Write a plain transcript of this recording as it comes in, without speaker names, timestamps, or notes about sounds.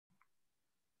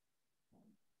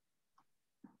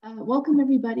Welcome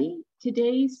everybody.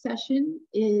 Today's session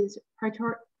is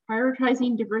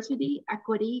prioritizing diversity,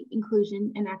 equity,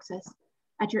 inclusion, and access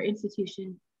at your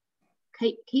institution,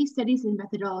 case studies and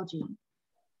methodology,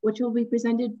 which will be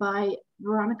presented by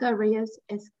Veronica Reyes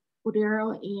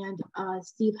Escudero and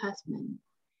Steve Hussman.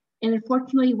 And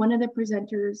unfortunately, one of the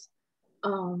presenters,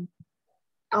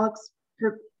 Alex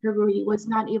Perguri, was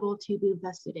not able to be with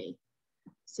us today.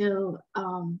 So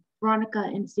Veronica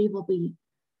and Steve will be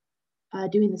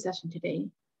doing the session today.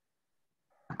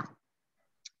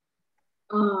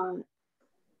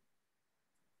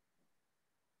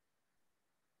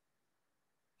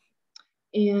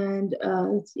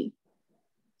 Let's see.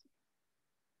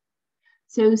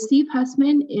 So Steve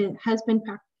Hussman has been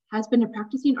a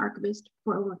practicing archivist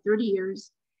for over 30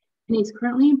 years, and he's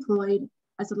currently employed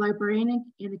as a librarian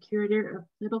and the curator of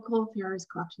political affairs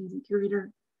collections and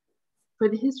curator for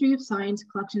the history of science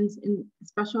collections in the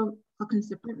special collections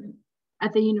department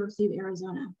at the University of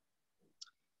Arizona.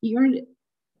 He earned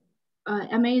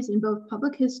MAs in both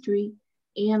public history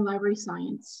and library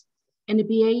science, and a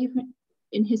BA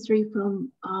in history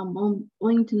from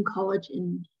Wellington College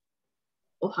in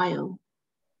Ohio.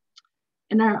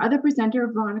 And our other presenter,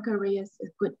 Veronica Reyes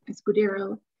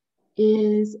Escudero,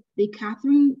 is the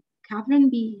Catherine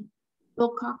B.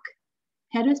 Wilcock,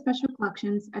 Head of Special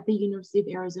Collections at the University of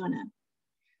Arizona.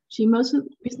 She most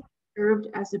recently served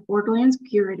as the Borderlands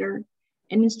Curator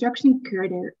and Instruction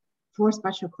Curator for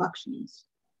Special Collections.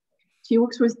 She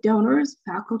works with donors,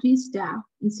 faculty, staff,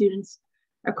 and students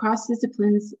across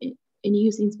disciplines in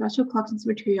using special collections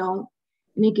material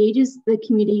and engages the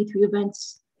community through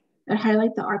events that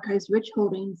highlight the archive's rich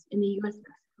holdings in the U.S.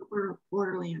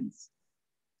 borderlands.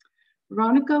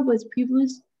 Veronica was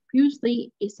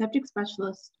previously a subject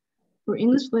specialist for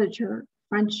English literature,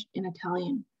 French, and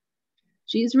Italian.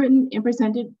 She has written and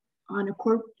presented on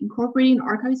incorporating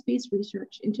archives-based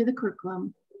research into the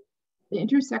curriculum, the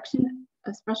intersection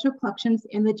of special collections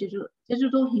and the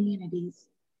digital humanities,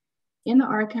 in the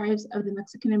archives of the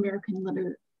Mexican American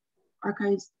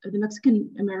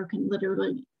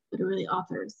literary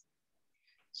authors.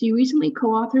 She recently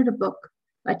co-authored a book,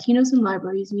 Latinos in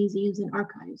Libraries, Museums, and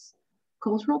Archives,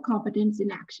 Cultural Competence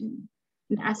in Action,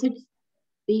 an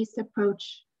assets-based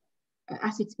approach.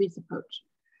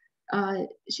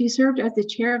 She served as the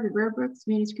chair of the Rare Books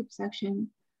Manuscript section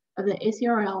of the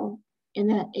ACRL and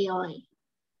the ALA.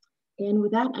 And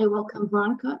with that, I welcome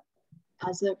Veronica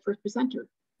as the first presenter.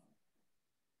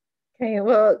 Okay,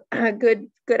 well, good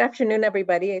afternoon,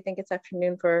 everybody. I think it's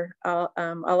afternoon for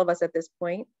all of us at this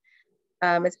point.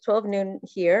 It's 12 noon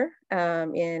here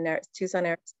in Tucson,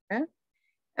 Arizona.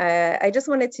 I just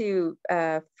wanted to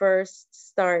first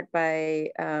start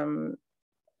by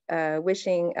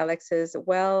wishing Alexis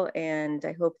well, and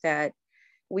I hope that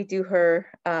we do her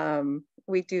well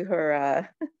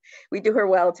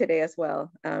today as well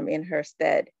in her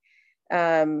stead.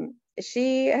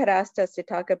 She had asked us to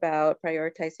talk about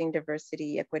prioritizing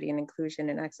diversity, equity, and inclusion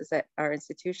and access at our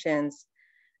institutions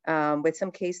with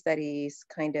some case studies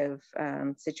kind of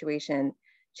situation.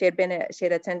 She had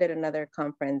attended another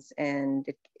conference, and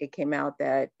it came out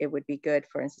that it would be good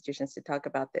for institutions to talk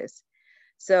about this.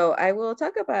 So I will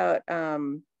talk about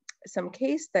some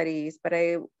case studies, but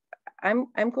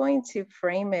I'm going to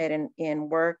frame it in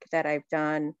work that I've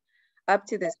done up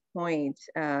to this point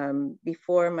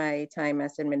before my time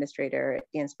as administrator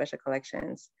in special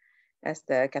collections, as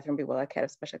the Catherine B. Wilcock Head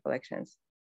of Special Collections.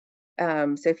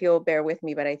 So if you'll bear with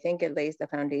me, but I think it lays the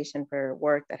foundation for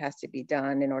work that has to be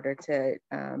done in order to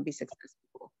be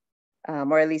successful,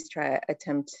 or at least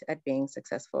attempt at being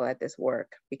successful at this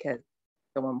work, because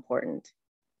it's so important.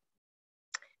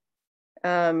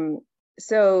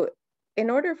 So in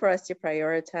order for us to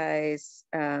prioritize,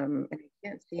 and I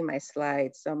can't see my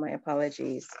slides, so my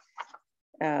apologies.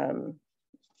 In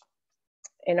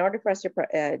order for us to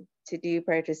do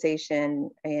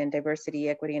prioritization and diversity,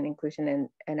 equity, and inclusion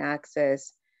and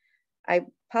access, I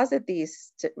posit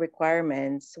these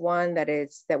requirements. One, that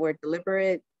we're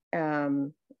deliberate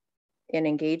in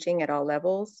engaging at all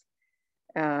levels,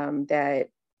 that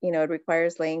it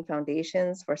requires laying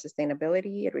foundations for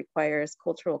sustainability. It requires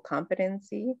cultural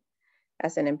competency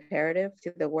as an imperative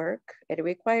to the work. It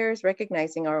requires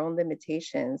recognizing our own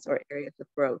limitations or areas of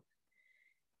growth.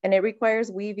 And it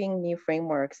requires weaving new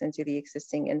frameworks into the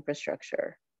existing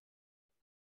infrastructure.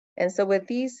 And so with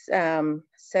these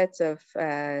sets of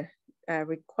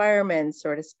requirements,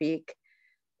 so to speak,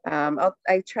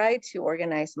 I try to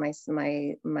organize my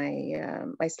slides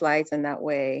in that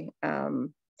way.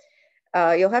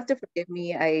 You'll have to forgive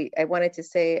me. I wanted to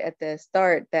say at the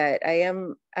start that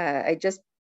I just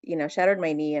shattered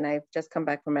my knee, and I've just come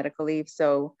back from medical leave.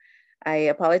 So I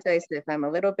apologize if I'm a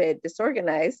little bit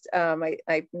disorganized. I'm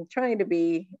trying to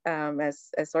be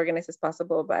as organized as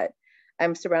possible, but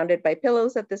I'm surrounded by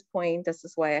pillows at this point. This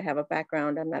is why I have a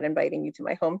background. I'm not inviting you to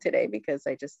my home today because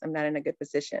I'm not in a good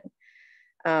position.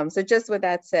 So just with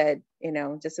that said,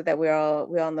 just so that we all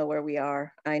know where we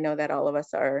are. I know that all of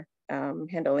us are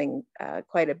handling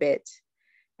quite a bit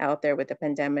out there with the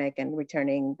pandemic and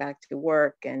returning back to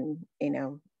work and,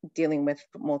 dealing with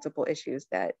multiple issues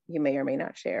that you may or may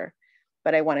not share.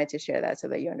 But I wanted to share that so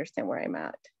that you understand where I'm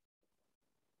at.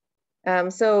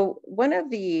 So one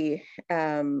of the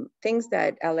things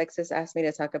that Alexis asked me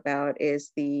to talk about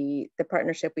is the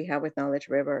partnership we have with Knowledge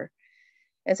River.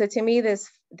 And so to me, this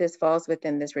falls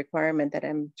within this requirement that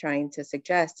I'm trying to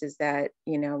suggest is that,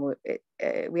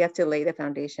 we have to lay the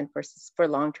foundation for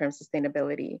long-term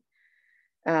sustainability.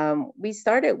 We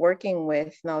started working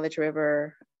with Knowledge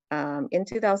River in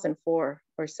 2004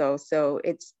 or so. So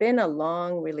it's been a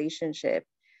long relationship,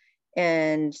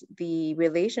 and the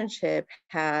relationship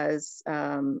has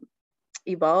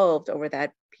evolved over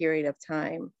that period of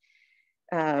time.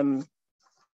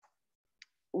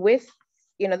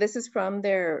 This is from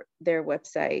their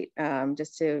website,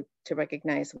 just to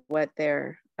recognize what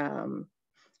they're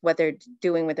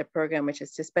doing with the program, which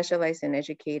is to specialize in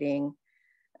educating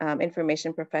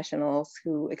information professionals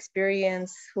who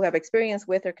have experience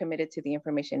with or committed to the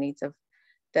information needs of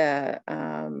the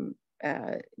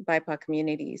BIPOC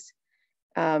communities.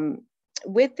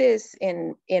 With this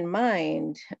in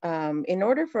mind, in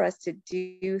order for us to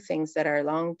do things that are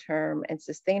long-term and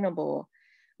sustainable,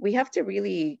 we have to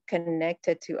really connect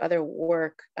it to other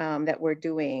work that we're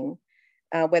doing,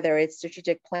 whether it's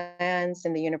strategic plans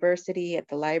in the university, at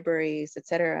the libraries, et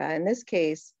cetera. In this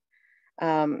case,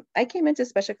 I came into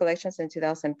Special Collections in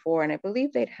 2004, and I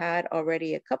believe they'd had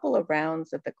already a couple of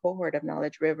rounds of the cohort of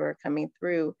Knowledge River coming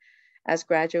through as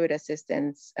graduate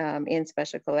assistants in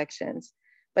Special Collections.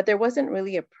 But there wasn't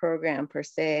really a program per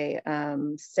se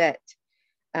set.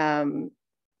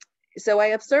 So I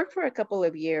observed for a couple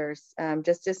of years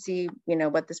just to see,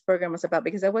 what this program was about,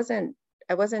 because I wasn't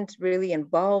really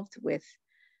involved with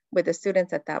the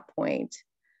students at that point.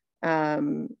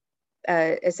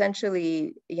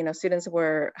 Essentially, students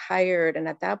were hired, and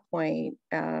at that point,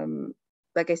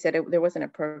 like I said, there wasn't a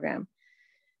program.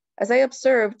 As I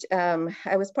observed,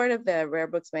 I was part of the Rare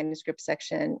Books Manuscript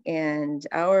section, and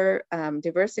our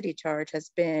diversity charge has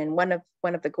been one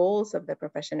of the goals of the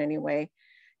profession anyway,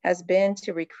 has been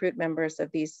to recruit members of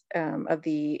these of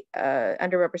the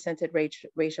underrepresented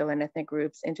racial and ethnic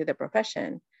groups into the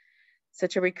profession. So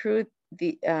to recruit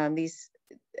these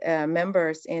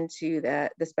members into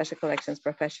the Special Collections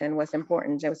profession was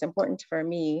important. It was important for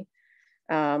me.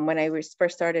 When I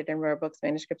first started in Rare Books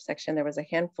Manuscript section, there was a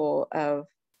handful of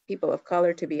people of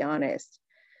color, to be honest,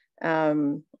 at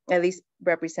least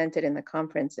represented in the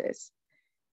conferences.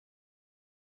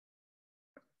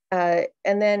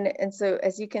 And so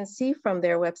as you can see from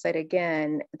their website,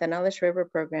 again, the Knowledge River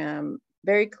program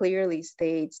very clearly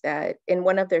states that in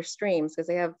one of their streams, because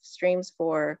they have streams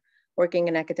for working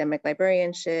in academic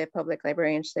librarianship, public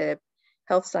librarianship,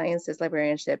 health sciences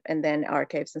librarianship, and then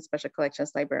archives and special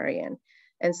collections librarian.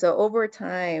 And so over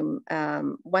time,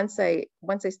 once I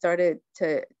started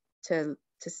to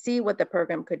see what the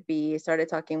program could be, I started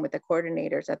talking with the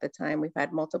coordinators at the time. We've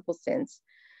had multiple since.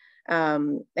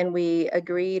 And we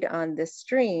agreed on this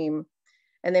stream,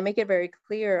 and they make it very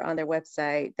clear on their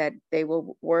website that they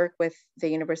will work with the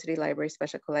University Library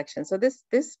Special Collections. So this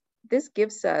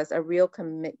gives us a real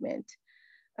commitment.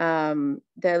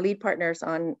 The lead partners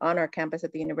on our campus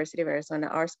at the University of Arizona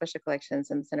are Special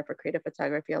Collections and the Center for Creative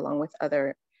Photography, along with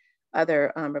other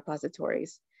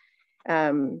repositories.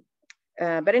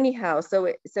 But anyhow, so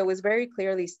it was very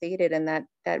clearly stated, and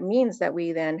that means that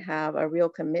we then have a real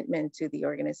commitment to the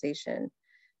organization,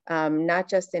 not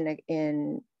just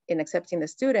in accepting the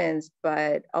students,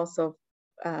 but also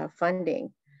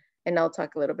funding. And I'll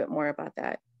talk a little bit more about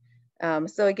that.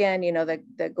 So again,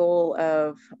 the goal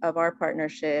of our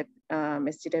partnership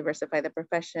is to diversify the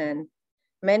profession.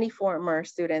 Many former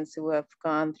students who have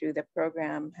gone through the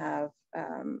program have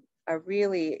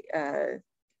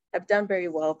done very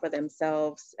well for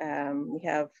themselves. We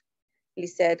have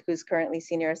Lisette, who's currently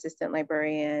Senior Assistant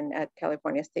Librarian at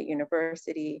California State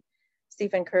University,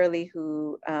 Stephen Curley,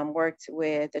 who worked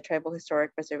with the Tribal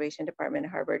Historic Preservation Department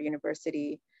at Harvard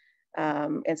University,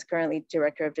 and is currently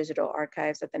Director of Digital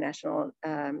Archives at the National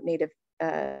Native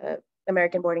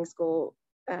American Boarding School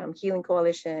Healing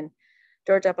Coalition.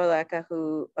 George Apalaca,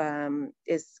 who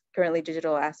is currently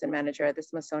Digital Asset Manager at the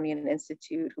Smithsonian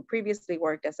Institute, who previously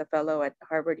worked as a fellow at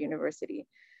Harvard University.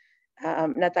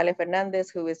 Natalia Fernandez,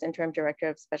 who is interim director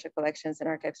of Special Collections and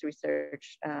Archives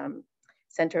Research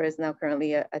Center, is now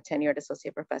currently a tenured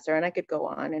associate professor, and I could go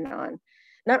on and on.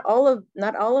 Not all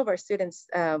of our students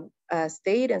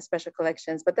stayed in special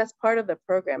collections, but that's part of the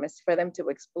program, is for them to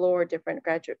explore different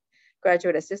graduate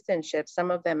assistantships.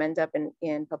 Some of them end up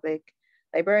in public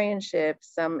librarianship,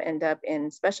 some end up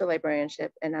in special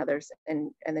librarianship, and others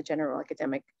in the general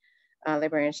academic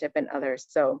librarianship, and others.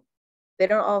 So they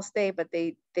don't all stay, but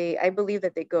I believe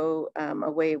that they go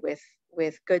away with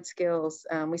good skills.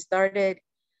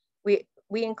 We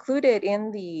included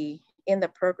in the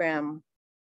program.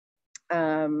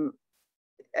 And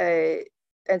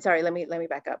sorry, let me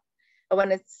back up. I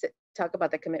want to talk about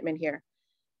the commitment here.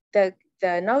 The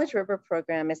Knowledge River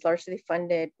program is largely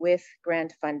funded with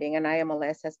grant funding, and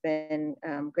IMLS has been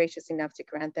gracious enough to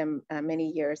grant them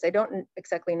many years. I don't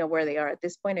exactly know where they are at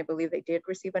this point. I believe they did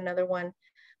receive another one,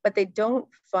 but they don't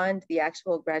fund the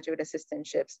actual graduate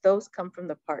assistantships. Those come from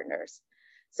the partners.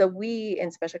 So we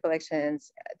in Special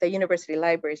Collections, the university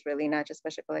libraries, really, not just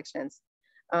Special Collections,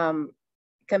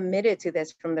 committed to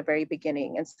this from the very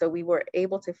beginning. And so we were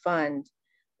able to fund,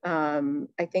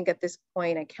 I think at this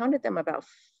point, I counted them about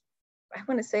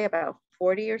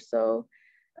 40 or so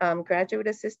graduate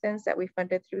assistants that we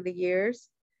funded through the years.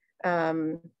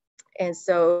 And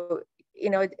so,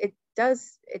 it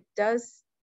does,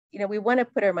 we want to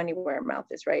put our money where our mouth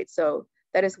is, right? So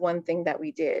that is one thing that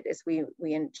we did, is we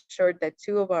ensured that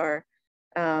 2 of our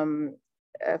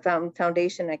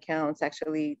foundation accounts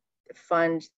actually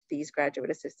fund these graduate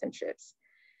assistantships.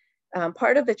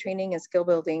 Part of the training and skill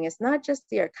building is not just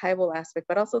the archival aspect,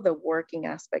 but also the working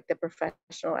aspect, the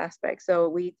professional aspect. So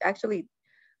we actually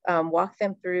walked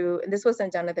them through, and this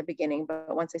wasn't done at the beginning,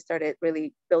 but once I started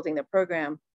really building the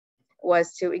program,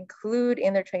 was to include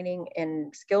in their training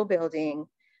and skill building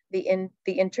the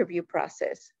interview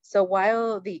process. So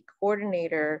while the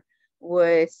coordinator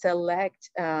would select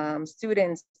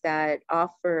students that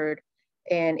offered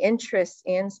an interest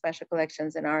in special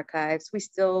collections and archives, we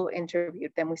still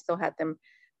interviewed them. We still had them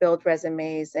build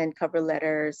resumes and cover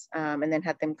letters, and then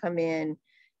had them come in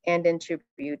and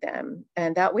interview them.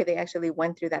 And that way they actually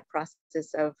went through that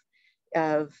process of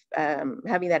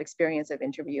having that experience of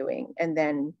interviewing. And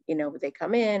then, they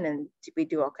come in and we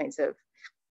do all kinds of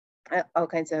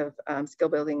skill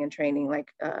building and training,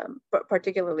 like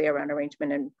particularly around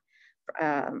arrangement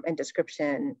and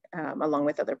description, along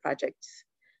with other projects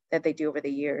that they do over the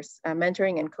years.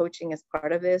 Mentoring and coaching is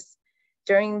part of this.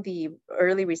 During the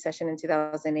early recession in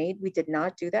 2008, we did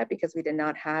not do that because we did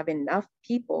not have enough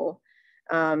people.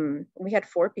 We had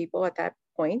 4 people at that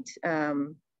point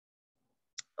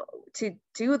to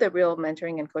do the real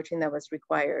mentoring and coaching that was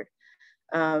required.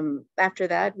 After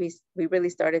that, we really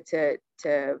started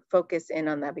to focus in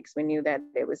on that because we knew that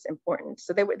it was important.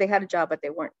 So they had a job, but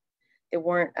we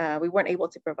weren't able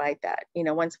to provide that.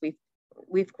 Once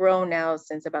we've grown now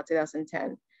since about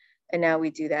 2010, and now we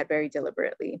do that very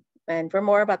deliberately. And for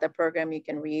more about the program, you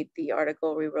can read the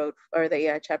article we wrote, or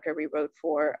the chapter we wrote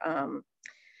for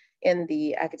in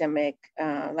the academic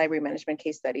library management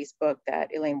case studies book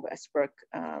that Elaine Westbrook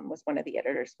was one of the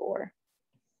editors for.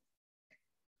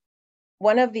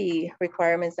 One of the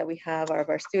requirements that we have of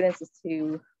our students is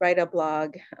to write a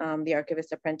blog, the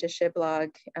Archivist Apprenticeship blog.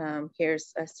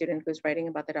 Here's a student who's writing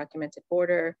about the documented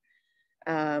border.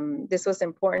 This was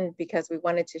important because we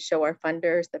wanted to show our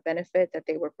funders the benefit that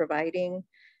they were providing.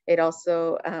 It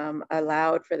also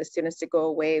allowed for the students to go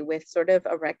away with sort of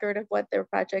a record of what their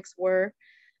projects were,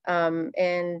 and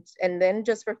then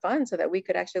just for fun, so that we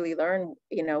could actually learn,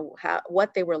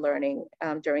 what they were learning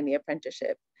during the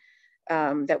apprenticeship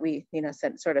that we,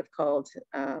 sort of called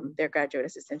their graduate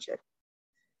assistantship.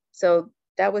 So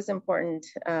that was important.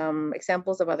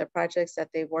 Examples of other projects that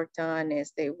they worked on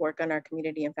is they work on our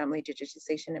community and family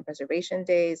digitization and preservation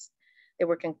days. They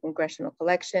work in congressional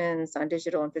collections, on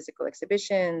digital and physical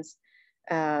exhibitions.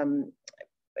 One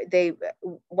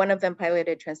of them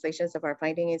piloted translations of our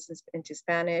findings into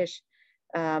Spanish.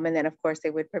 And then of course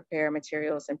they would prepare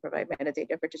materials and provide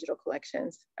metadata for digital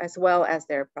collections, as well as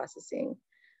their processing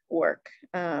work.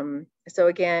 So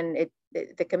again,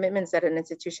 the commitments that an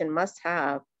institution must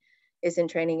have is in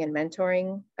training and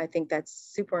mentoring. I think that's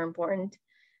super important.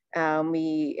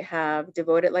 We have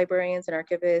devoted librarians and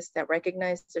archivists that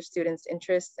recognize their students'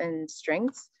 interests and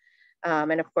strengths.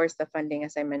 And of course, the funding,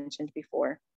 as I mentioned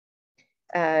before.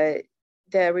 The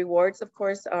rewards, of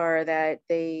course, are that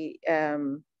we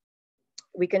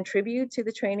contribute to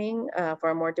the training for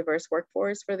a more diverse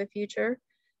workforce for the future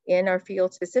in our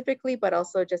field specifically, but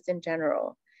also just in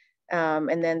general.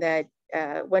 And then that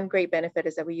one great benefit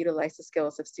is that we utilize the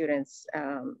skills of students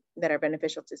that are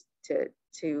beneficial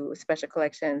to special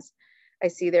collections I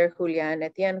see there Julian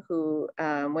Etienne, who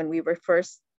when we were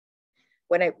first,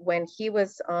 when he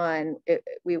was on,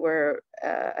 we were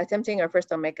attempting our first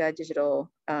Omeka digital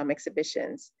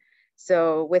exhibitions.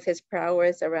 So with his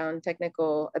prowess around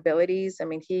technical abilities, I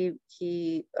mean,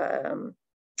 he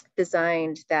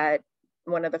designed that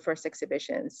one of the first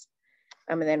exhibitions.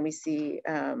 And then we see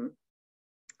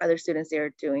other students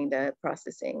there doing the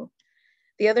processing.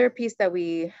 The other piece that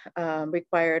we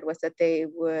required was that they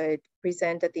would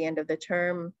present at the end of the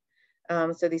term.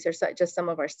 So these are just some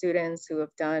of our students who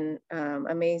have done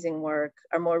amazing work.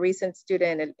 Our more recent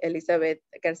student, Elizabeth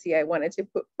Garcia, I wanted to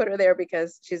put her there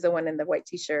because she's the one in the white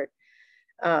t-shirt.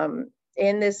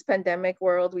 In this pandemic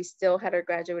world, we still had our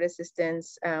graduate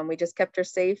assistants. We just kept her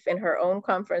safe in her own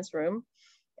conference room.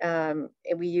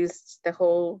 We used the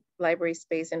whole library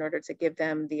space in order to give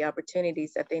them the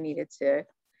opportunities that they needed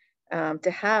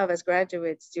to have as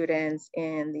graduate students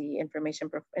in the information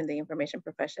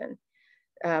profession.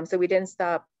 So we didn't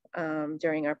stop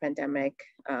during our pandemic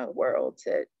world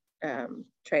to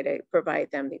try to provide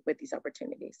them with these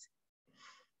opportunities.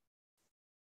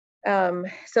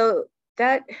 So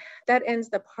that ends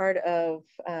the part of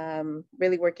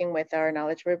really working with our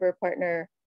Knowledge River partner.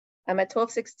 I'm at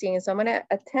 12:16, so I'm going to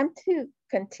attempt to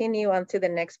continue on to the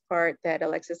next part that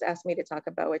Alexis asked me to talk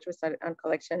about, which was on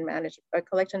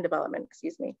collection development,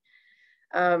 excuse me.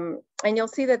 And you'll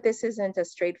see that this isn't a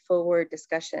straightforward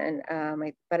discussion,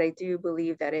 but I do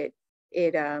believe that it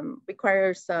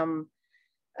requires some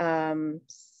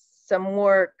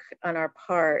work on our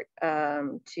part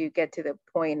to get to the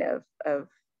point of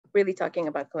really talking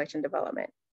about collection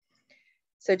development.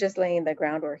 So just laying the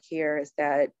groundwork here is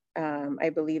that I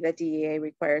believe that DEIA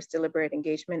requires deliberate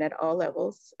engagement at all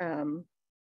levels,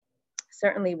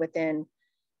 certainly with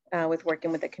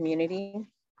working with the community.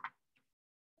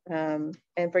 And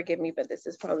forgive me, but this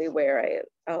is probably where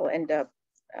I'll end up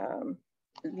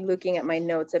looking at my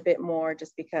notes a bit more,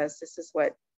 just because this is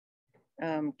what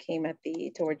came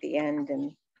toward the end.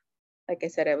 And like I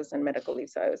said, I was on medical leave,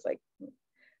 so I was like,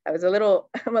 I'm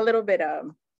a little bit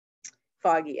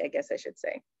foggy, I guess I should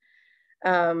say.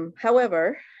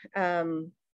 However,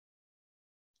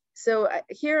 so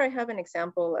here I have an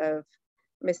example of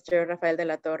Mr. Rafael de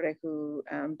la Torre, who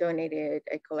donated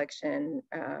a collection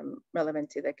relevant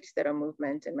to the Cristero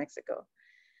movement in Mexico.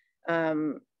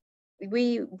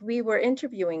 We were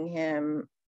interviewing him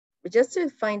just to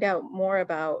find out more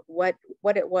about what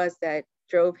it was that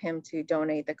drove him to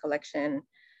donate the collection.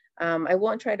 I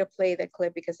won't try to play the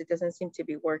clip because it doesn't seem to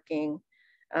be working,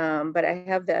 but I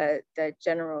have the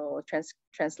general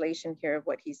translation here of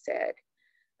what he said.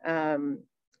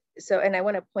 And I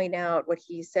want to point out what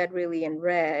he said really in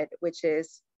red, which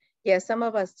is, yeah, some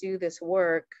of us do this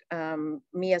work,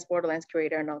 me as Borderlands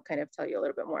curator, and I'll kind of tell you a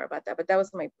little bit more about that, but that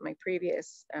was my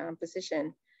previous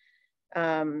position.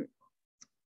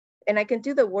 And I can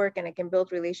do the work and I can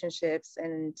build relationships,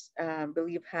 and I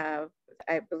believe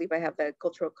I have the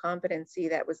cultural competency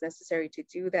that was necessary to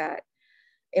do that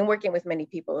in working with many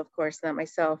people, of course, not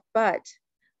myself. But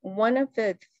one of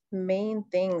the main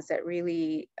things that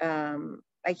really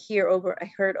I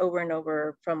heard over and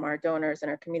over from our donors and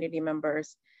our community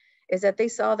members is that they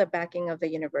saw the backing of the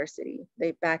university,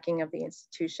 the backing of the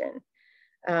institution.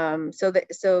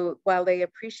 So while they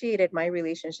appreciated my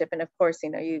relationship, and of course,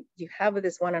 you have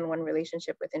this one-on-one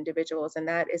relationship with individuals, and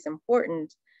that is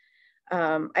important.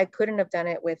 I couldn't have done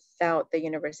it without the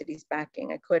university's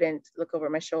backing. I couldn't look over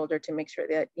my shoulder to make sure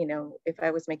that, if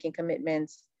I was making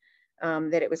commitments,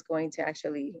 that it was going to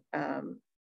actually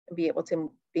be able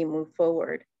to be moved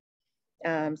forward.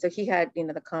 So he had,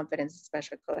 the confidence in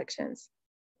Special Collections.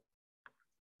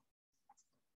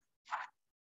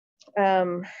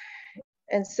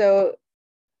 And so,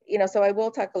 so I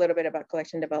will talk a little bit about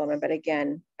collection development, but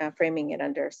again, framing it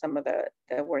under some of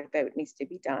the work that needs to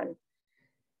be done.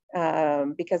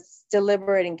 Because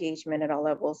deliberate engagement at all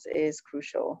levels is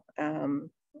crucial.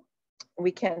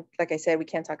 We can't, like I said, we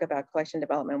can't talk about collection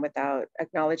development without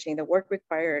acknowledging the work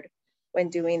required when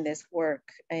doing this work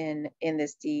in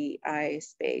this DEI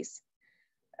space.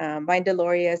 Vine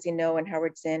Deloria, as you know, and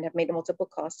Howard Zinn have made multiple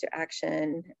calls to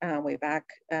action way back.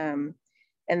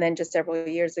 And then just several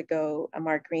years ago,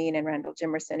 Mark Green and Randall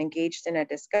Jimerson engaged in a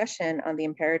discussion on the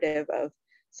imperative of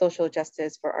social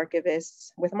justice for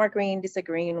archivists, with Mark Green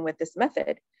disagreeing with this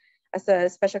method. As a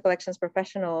special collections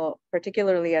professional,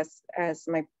 particularly as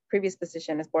my previous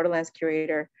position as Borderlands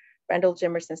curator, Randall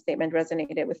Jimerson's statement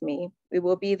resonated with me. We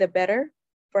will be the better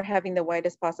for having the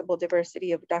widest possible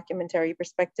diversity of documentary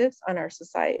perspectives on our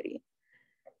society.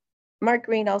 Mark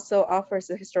Green also offers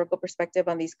a historical perspective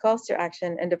on these calls to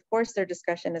action, and of course their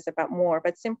discussion is about more,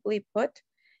 but simply put,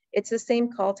 It's the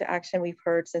same call to action we've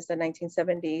heard since the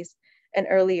 1970s and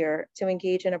earlier to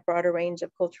engage in a broader range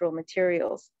of cultural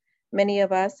materials. Many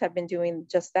of us have been doing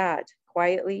just that,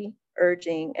 quietly,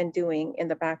 urging, and doing in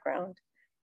the background.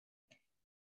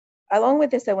 Along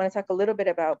with this, I want to talk a little bit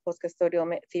about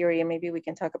post-custodial theory, and maybe we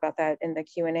can talk about that in the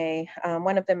Q&A.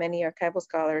 One of the many archival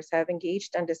scholars have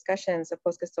engaged on discussions of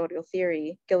post-custodial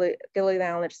theory.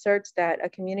 Gilliland asserts that a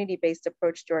community-based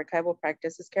approach to archival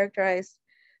practice is characterized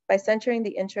by centering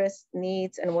the interests,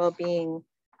 needs, and well-being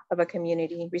of a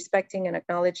community, respecting and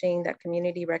acknowledging that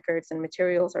community records and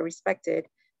materials are respected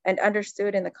and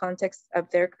understood in the context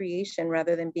of their creation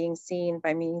rather than being seen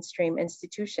by mainstream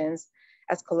institutions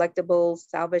as collectibles,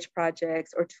 salvage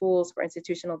projects, or tools for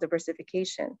institutional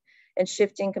diversification, and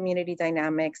shifting community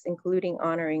dynamics, including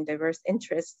honoring diverse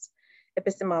interests,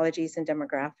 epistemologies, and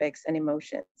demographics and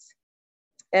emotions.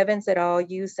 Evans et al.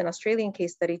 Used an Australian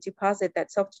case study to posit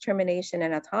that self-determination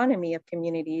and autonomy of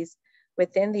communities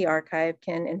within the archive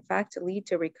can in fact lead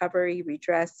to recovery,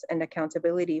 redress, and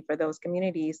accountability for those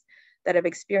communities that have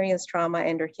experienced trauma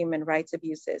and or human rights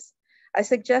abuses. I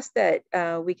suggest that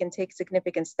we can take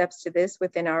significant steps to this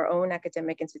within our own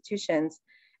academic institutions,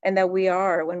 and that we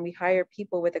are when we hire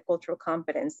people with the cultural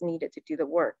competence needed to do the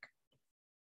work.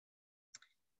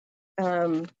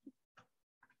 Here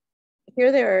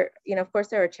there are, of course,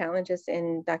 there are challenges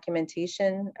in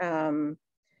documentation.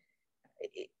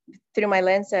 Through my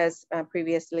lens as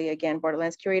previously, again,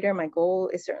 Borderlands curator, my goal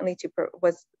is certainly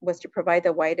was to provide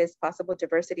the widest possible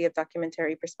diversity of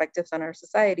documentary perspectives on our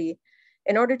society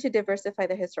in order to diversify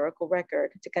the historical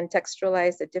record, to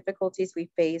contextualize the difficulties we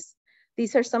face.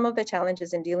 These are some of the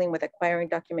challenges in dealing with acquiring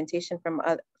documentation from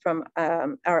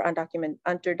our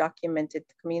underdocumented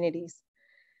communities.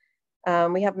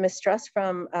 We have mistrust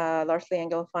from largely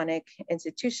Anglophonic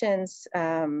institutions,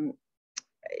 and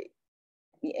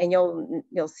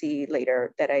you'll see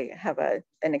later that I have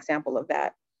an example of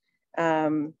that.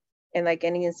 And like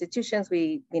any institutions,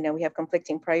 we have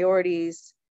conflicting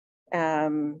priorities.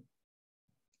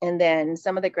 And then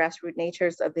some of the grassroots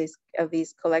natures of these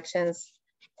collections,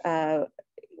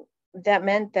 that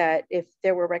meant that if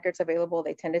there were records available,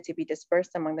 they tended to be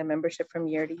dispersed among the membership from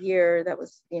year to year. That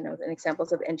was, an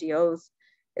examples of NGOs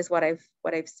is what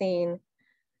I've seen.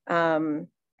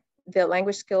 The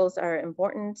language skills are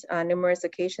important. On numerous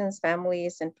occasions,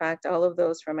 families, in fact, all of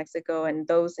those from Mexico and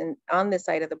those on this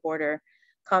side of the border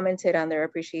commented on their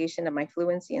appreciation of my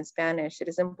fluency in Spanish. It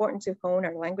is important to hone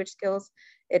our language skills.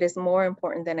 It is more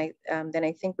important than I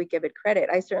think we give it credit.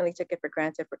 I certainly took it for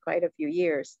granted for quite a few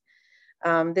years.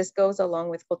 This goes along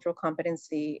with cultural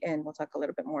competency, and we'll talk a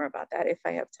little bit more about that if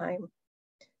I have time.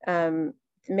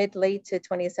 Mid-late to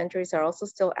 20th centuries are also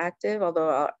still active,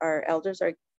 although our elders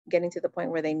are getting to the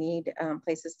point where they need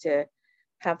places to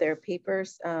have their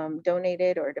papers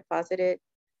donated or deposited.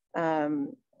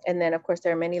 And then, of course,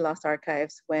 there are many lost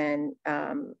archives when,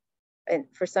 and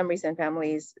for some reason,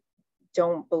 families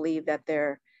don't believe that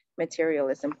their material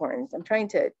is important. I'm trying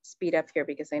to speed up here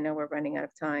because I know we're running out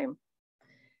of time.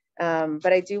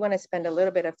 But I do want to spend a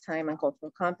little bit of time on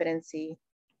cultural competency.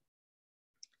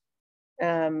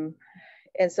 And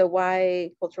so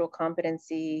why cultural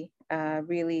competency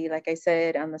really, like I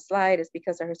said on the slide, is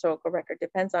because our historical record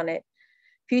depends on it.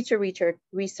 Future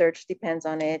research depends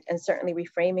on it, and certainly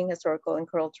reframing historical and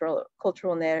cultural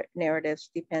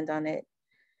narratives depend on it.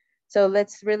 So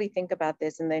let's really think about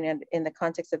this in the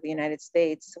context of the United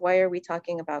States. Why are we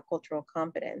talking about cultural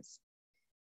competence?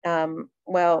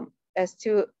 Well, as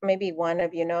to maybe one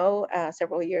of you know,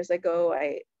 several years ago,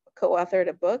 I co-authored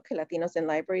a book, Latinos in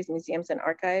Libraries, Museums, and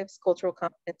Archives, Cultural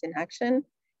Competence in Action,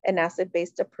 an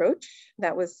Asset-Based Approach.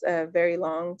 That was a very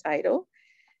long title.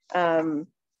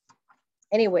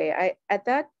 Anyway, at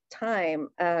that time,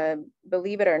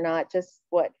 believe it or not, just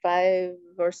 5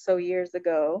 or so years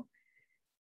ago,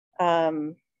 let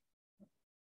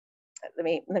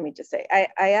me just say, I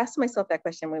asked myself that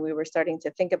question when we were starting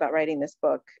to think about writing this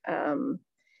book.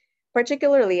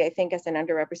 Particularly, I think as an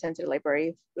underrepresented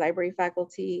library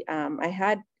faculty, I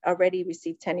had already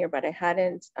received tenure, but I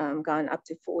hadn't gone up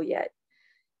to full yet.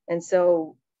 And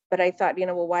so, but I thought,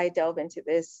 well, why delve into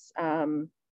this?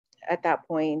 At that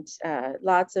point,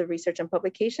 lots of research and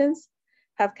publications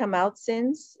have come out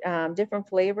since, different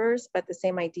flavors, but the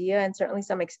same idea, and certainly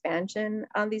some expansion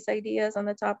on these ideas on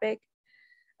the topic.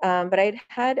 But I'd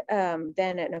had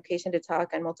then an occasion to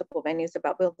talk on multiple venues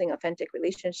about building authentic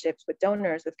relationships with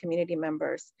donors, with community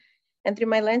members. And through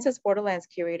my lens as Borderlands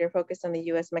curator focused on the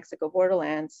US-Mexico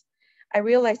borderlands, I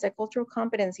realized that cultural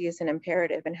competency is an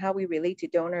imperative in how we relate to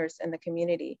donors and the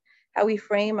community, how we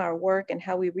frame our work, and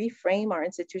how we reframe our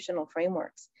institutional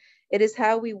frameworks. It is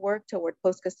how we work toward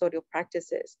post-custodial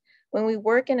practices. When we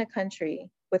work in a country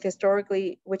which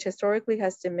historically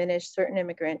has diminished certain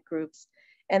immigrant groups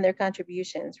and their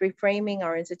contributions, reframing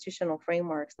our institutional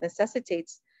frameworks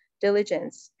necessitates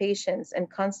diligence, patience, and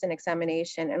constant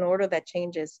examination in order that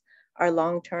changes are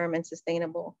long-term and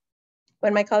sustainable.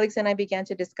 When my colleagues and I began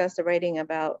to discuss the writing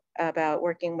about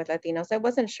working with Latinos, I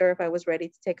wasn't sure if I was ready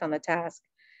to take on the task,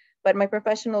 but my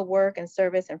professional work and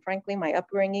service, and frankly, my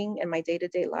upbringing and my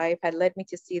day-to-day life had led me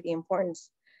to see the importance,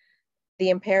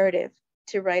 the imperative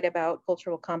to write about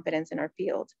cultural competence in our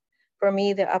field. For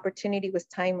me, the opportunity was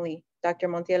timely. Dr.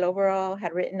 Montiel overall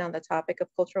had written on the topic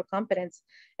of cultural competence,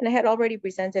 and I had already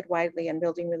presented widely on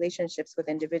building relationships with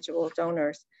individual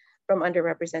donors from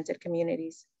underrepresented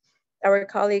communities. Our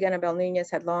colleague Annabelle Nunez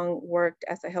had long worked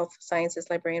as a health sciences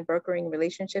librarian, brokering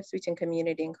relationships between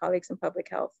community and colleagues in public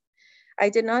health. I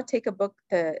did not take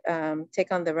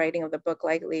on the writing of the book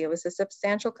lightly. It was a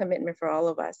substantial commitment for all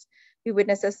of us. We would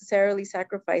necessarily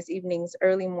sacrifice evenings,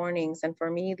 early mornings, and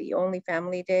for me, the only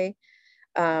family day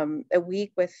a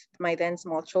week with my then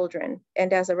small children.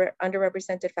 And as a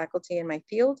underrepresented faculty in my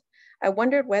field, I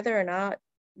wondered whether or not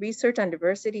research on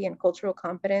diversity and cultural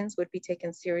competence would be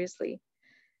taken seriously.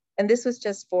 And this was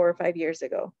just 4 or 5 years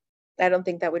ago. I don't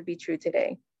think that would be true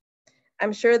today.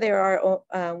 I'm sure there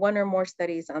are one or more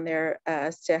studies on there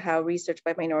as to how research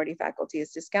by minority faculty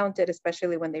is discounted,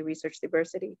 especially when they research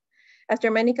diversity. After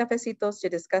many cafecitos to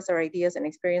discuss our ideas and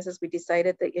experiences, we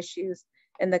decided the issues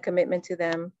and the commitment to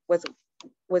them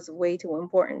was way too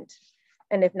important.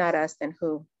 And if not us, then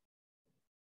who?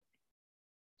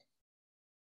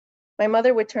 My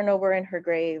mother would turn over in her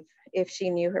grave if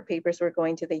she knew her papers were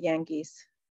going to the Yankees.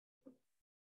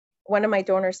 One of my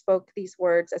donors spoke these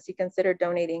words as he considered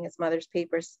donating his mother's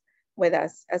papers with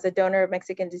us. As a donor of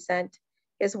Mexican descent,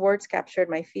 his words captured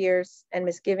my fears and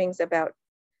misgivings about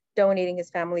donating his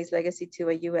family's legacy to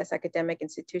a US academic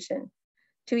institution.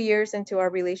 2 years into our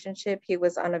relationship, he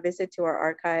was on a visit to our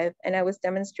archive, and I was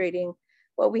demonstrating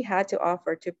what we had to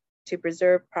offer to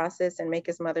preserve, process, and make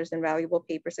his mother's invaluable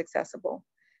papers accessible.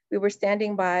 We were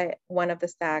standing by one of the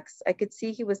stacks. I could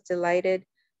see he was delighted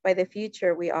by the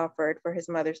future we offered for his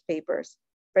mother's papers: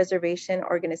 preservation,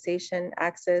 organization,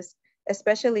 access,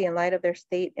 especially in light of their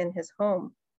state in his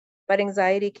home. But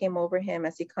anxiety came over him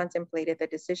as he contemplated the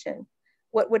decision.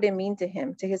 What would it mean to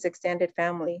him, to his extended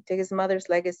family, to his mother's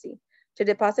legacy, to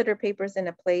deposit her papers in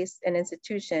a place, an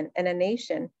institution, and a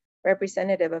nation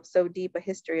representative of so deep a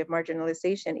history of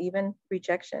marginalization, even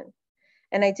rejection?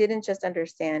 And I didn't just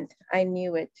understand, I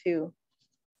knew it too.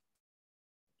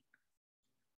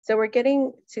 So we're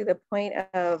getting to the point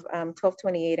of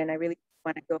 12:28, and I really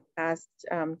want to go past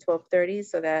 12:30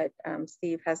 so that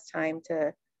Steve has time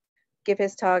to give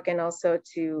his talk and also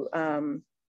to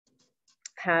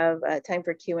have time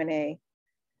for Q&A.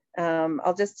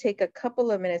 I'll just take a couple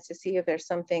of minutes to see if there's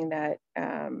something that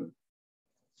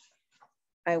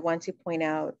I want to point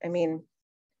out. I mean,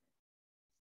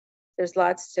 there's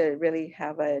lots to really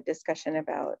have a discussion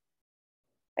about.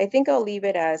 I think I'll leave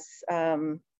it as, let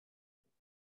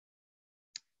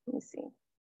me see.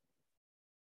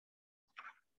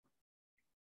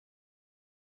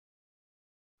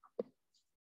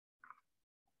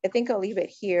 I think I'll leave it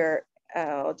here.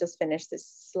 I'll just finish this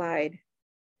slide.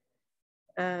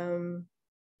 In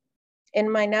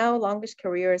my now longish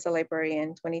career as a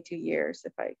librarian, 22 years,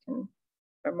 if I can,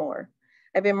 or more,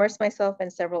 I've immersed myself in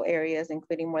several areas,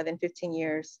 including more than 15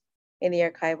 years in the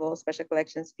archival special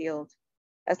collections field.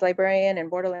 As librarian and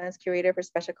Borderlands curator for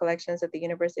special collections at the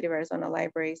University of Arizona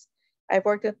Libraries, I've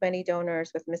worked with many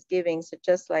donors with misgivings,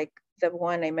 just like the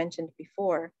one I mentioned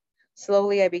before.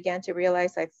 Slowly, I began to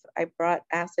realize I brought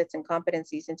assets and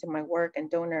competencies into my work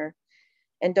and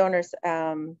donors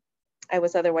I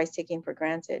was otherwise taking for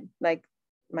granted, like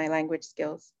my language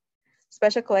skills.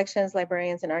 Special collections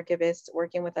librarians and archivists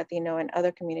working with Latino and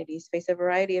other communities face a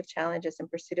variety of challenges in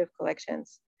pursuit of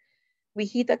collections. We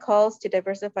heed the calls to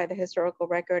diversify the historical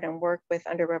record and work with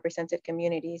underrepresented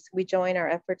communities. We join our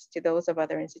efforts to those of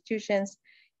other institutions,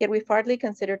 yet we've hardly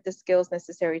considered the skills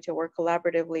necessary to work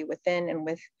collaboratively within and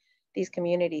with these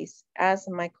communities. As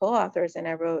my co-authors and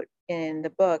I wrote in the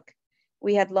book,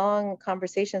 we had long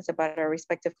conversations about our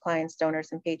respective clients,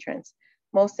 donors, and patrons.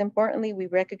 Most importantly, we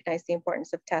recognized the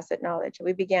importance of tacit knowledge.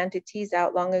 We began to tease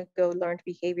out long ago learned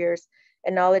behaviors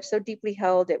and knowledge so deeply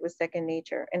held it was second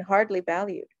nature and hardly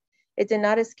valued. It did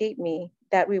not escape me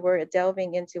that we were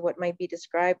delving into what might be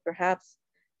described, perhaps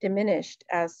diminished,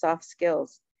 as soft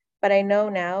skills. But I know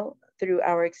now, through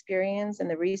our experience and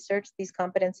the research, these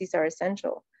competencies are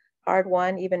essential,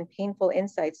 hard-won, even painful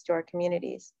insights to our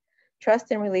communities.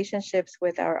 Trust and relationships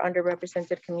with our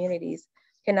underrepresented communities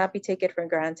cannot be taken for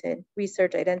granted.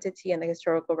 Research, identity, and the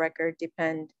historical record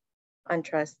depend on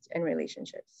trust and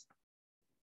relationships.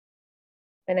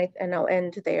 And I'll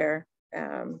end there.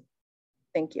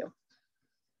 Thank you.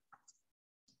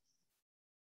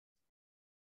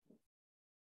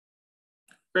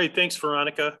 Great, thanks,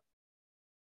 Veronica.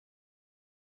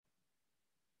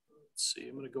 Let's see,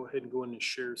 I'm going to go ahead and go in and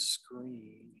share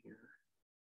screen here.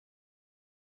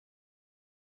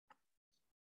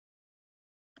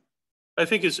 I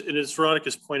think as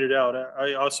Veronica's pointed out,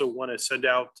 I also want to send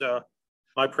out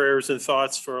my prayers and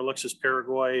thoughts for Alexis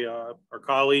Paraguay, our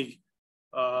colleague,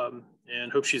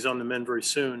 and hope she's on the mend very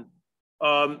soon.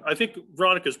 I think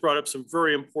Veronica's brought up some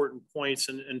very important points.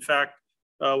 And in fact,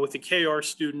 with the KR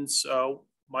students,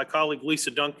 my colleague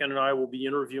Lisa Duncan and I will be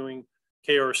interviewing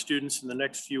KR students in the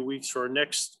next few weeks for our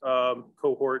next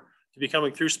cohort to be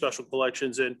coming through special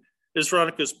collections. And as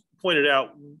Veronica's pointed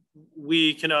out,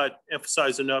 we cannot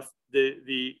emphasize enough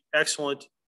the excellent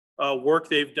work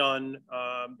they've done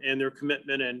and their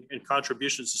commitment and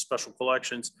contributions to special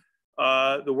collections.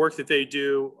 The work that they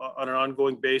do on an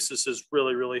ongoing basis has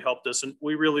really, really helped us, and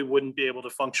we really wouldn't be able to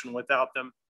function without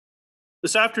them.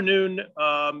 This afternoon,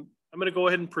 I'm going to go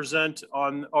ahead and present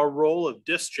on our role of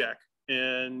DISJEC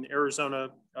in Arizona,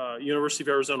 University of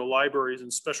Arizona Libraries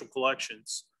and Special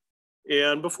Collections.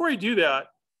 And before I do that,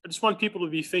 I just want people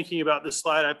to be thinking about this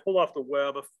slide. I pulled off the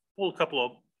web, I pulled a couple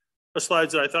of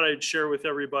slides that I thought I'd share with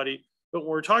everybody. But when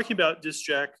we're talking about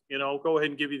DISJEC, and I'll go ahead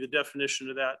and give you the definition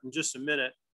of that in just a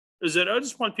minute, is that I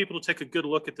just want people to take a good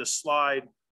look at this slide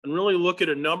and really look at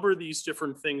a number of these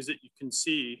different things that you can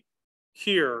see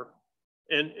here.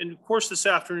 And of course, this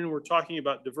afternoon, we're talking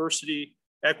about diversity,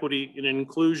 equity, and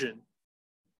inclusion.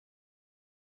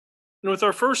 And with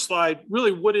our first slide,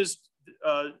 really, what is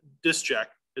DISJEC?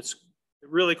 It's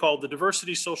really called the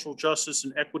Diversity, Social Justice,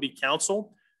 and Equity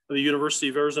Council of the University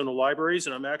of Arizona Libraries.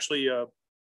 And I'm actually a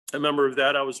member of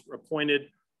that. I was appointed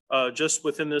just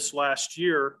within this last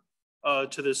year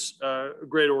to this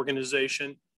great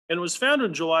organization. And it was founded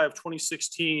in July of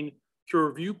 2016 through a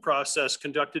review process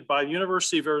conducted by the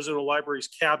University of Arizona Libraries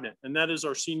Cabinet. And that is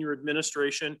our senior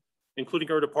administration, including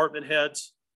our department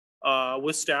heads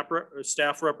with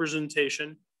staff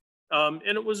representation. And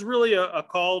it was really a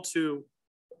call to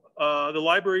the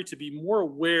library to be more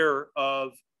aware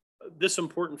of this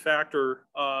important factor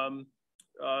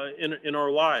in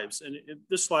our lives. And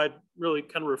this slide really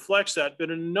kind of reflects that, but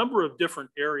in a number of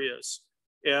different areas.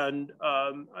 And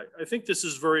I think this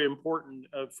is very important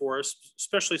for us,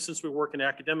 especially since we work in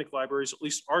academic libraries, at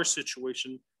least our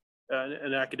situation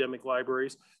in academic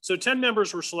libraries. So 10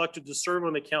 members were selected to serve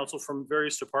on the council from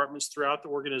various departments throughout the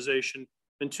organization,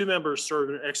 and 2 members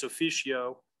served ex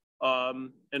officio.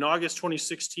 In August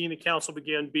 2016, the council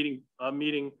began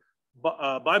meeting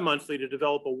bi-monthly to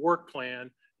develop a work plan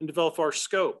and develop our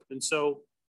scope. And so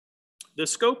the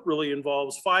scope really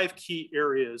involves 5 key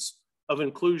areas of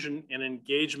inclusion and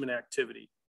engagement activity.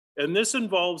 And this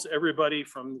involves everybody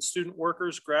from student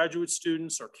workers, graduate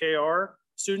students, or KR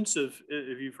students, if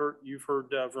you've heard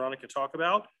Veronica talk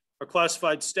about, our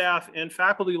classified staff, and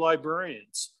faculty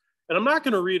librarians. And I'm not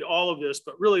going to read all of this,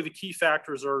 but really the key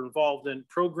factors are involved in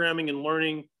programming and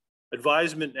learning,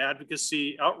 advisement and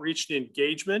advocacy, outreach and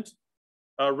engagement,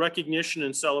 recognition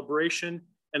and celebration,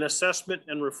 and assessment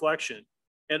and reflection.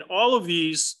 And all of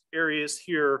these areas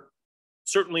here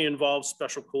certainly involve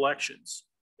special collections.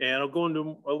 And I'll go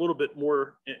into a little bit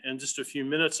more in just a few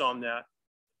minutes on that.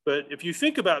 But if you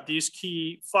think about these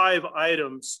key 5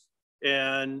 items,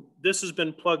 and this has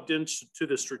been plugged into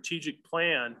the strategic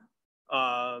plan,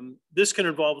 this can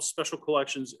involve special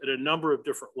collections at a number of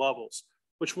different levels,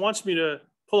 which wants me to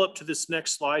pull up to this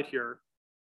next slide here.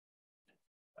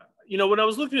 You know, when I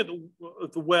was looking at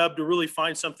the web to really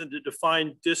find something to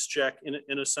define DISJEC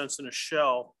in a sense, in a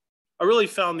shell, I really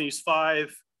found these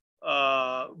 5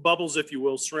 bubbles, if you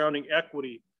will, surrounding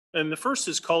equity. And the first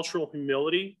is cultural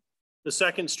humility. The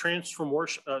second is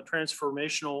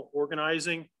transformational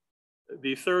organizing.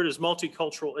 The third is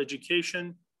multicultural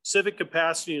education, civic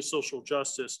capacity, and social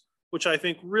justice, which I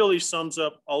think really sums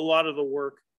up a lot of the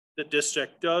work that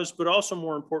DISJEC does, but also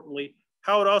more importantly,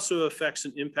 how it also affects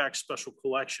and impacts special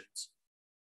collections.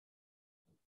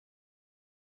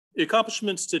 The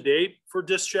accomplishments to date for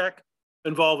DISJEC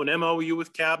involve an MOU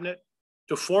with Cabinet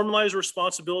to formalize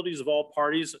responsibilities of all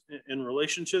parties in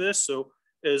relation to this. So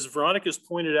as Veronica's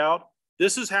pointed out,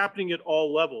 this is happening at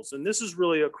all levels. And this is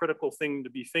really a critical thing to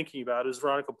be thinking about, as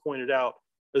Veronica pointed out,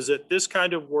 is that this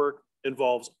kind of work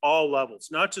involves all levels,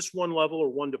 not just one level or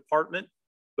one department,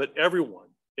 but everyone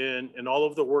in all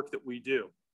of the work that we do.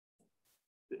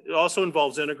 It also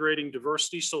involves integrating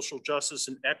diversity, social justice,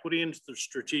 and equity into the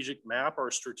strategic map,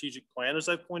 our strategic plan, as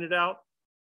I pointed out,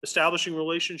 establishing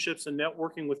relationships and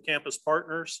networking with campus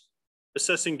partners,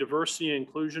 assessing diversity and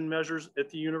inclusion measures at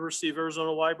the University of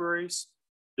Arizona libraries,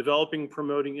 developing,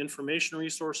 promoting information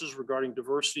resources regarding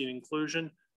diversity and inclusion.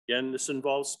 Again, this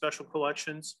involves special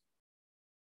collections,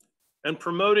 and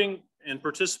promoting and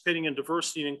participating in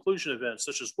diversity and inclusion events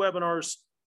such as webinars,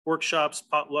 workshops,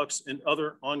 potlucks, and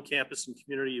other on-campus and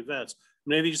community events.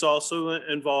 Many of these also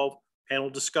involve panel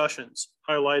discussions,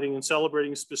 highlighting and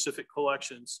celebrating specific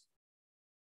collections.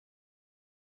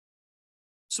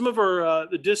 Some of our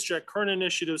the district current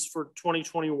initiatives for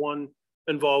 2021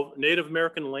 involve Native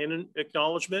American land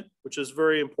acknowledgement, which is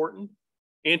very important,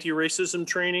 anti-racism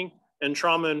training, and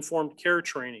trauma-informed care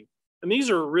training. And these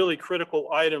are really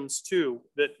critical items too,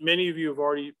 that many of you have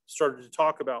already started to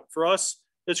talk about. For us,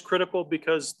 it's critical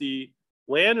because the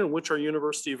land in which our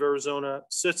University of Arizona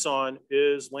sits on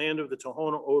is land of the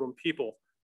Tohono O'odham people.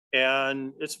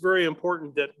 And it's very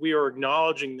important that we are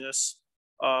acknowledging this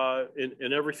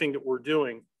in everything that we're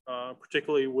doing,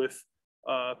 particularly with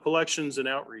collections and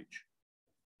outreach.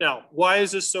 Now, why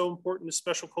is this so important to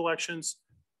special collections?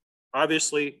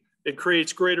 Obviously, it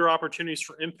creates greater opportunities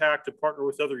for impact to partner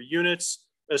with other units,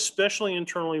 especially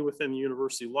internally within the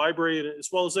university library, as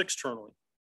well as externally.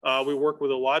 We work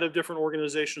with a lot of different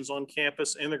organizations on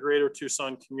campus and the greater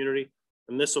Tucson community,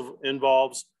 and this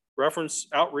involves reference,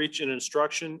 outreach, and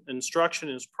instruction. Instruction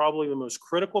is probably the most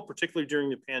critical, particularly during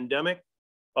the pandemic.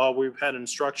 We've had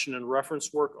instruction and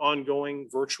reference work ongoing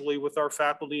virtually with our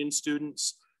faculty and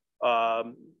students.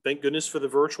 Thank goodness for the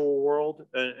virtual world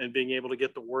and being able to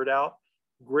get the word out.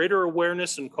 Greater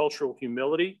awareness and cultural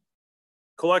humility.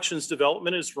 Collections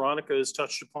development, as Veronica has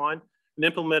touched upon, and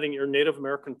implementing your Native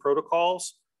American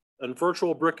protocols, and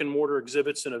virtual brick and mortar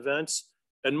exhibits and events,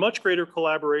 and much greater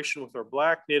collaboration with our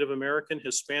Black, Native American,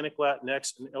 Hispanic,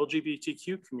 Latinx, and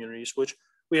LGBTQ communities, which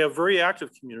we have very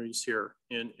active communities here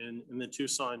in the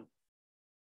Tucson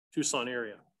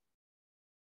area.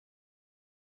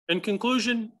 In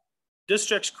conclusion,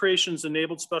 DISJEC's creations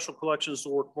enabled special collections to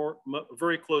work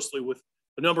very closely with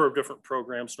a number of different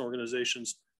programs and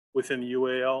organizations within the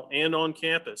UAL and on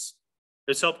campus.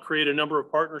 It's helped create a number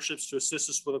of partnerships to assist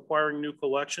us with acquiring new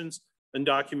collections and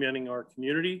documenting our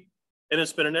community. And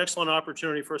it's been an excellent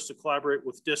opportunity for us to collaborate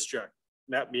with DISJEC,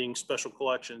 that being special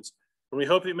collections. And we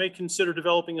hope you may consider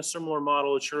developing a similar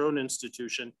model at your own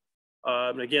institution.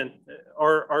 And again,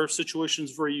 our situation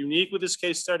is very unique with this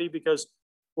case study because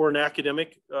we're an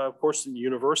academic, of course, in the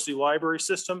university library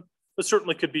system, but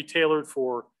certainly could be tailored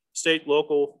for state,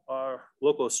 local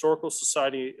historical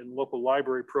society and local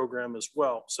library program as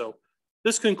well. So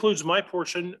this concludes my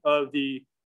portion of the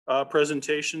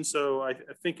presentation. So I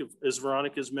think, as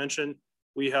Veronica has mentioned,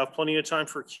 we have plenty of time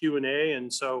for Q&A.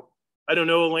 And so I don't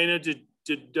know, Elena, did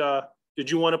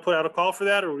you want to put out a call for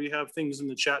that, or we have things in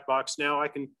the chat box now? I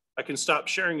can stop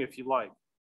sharing if you like.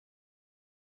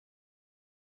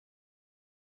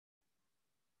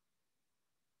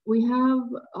 We have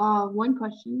one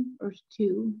question or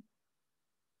two,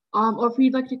 or if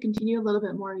you'd like to continue a little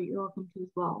bit more, you're welcome to as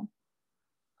well.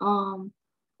 Or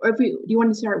if do you want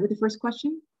to start with the first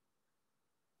question?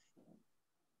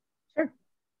 Sure.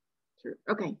 Sure.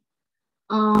 Okay.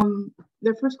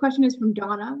 The first question is from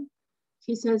Donna.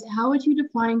 She says, how would you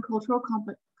define cultural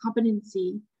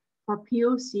competency for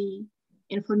POC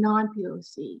and for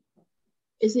non-POC?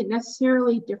 Is it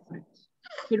necessarily different?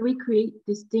 Should we create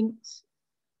distinct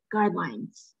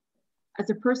guidelines? As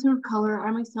a person of color,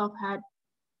 I myself have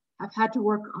had to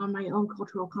work on my own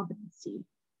cultural competency.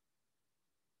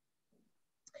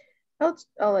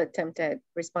 I'll attempt at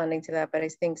responding to that, but I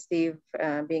think Steve,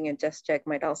 being a DISJEC,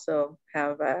 might also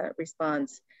have a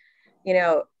response. You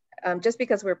know, just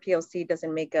because we're POC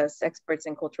doesn't make us experts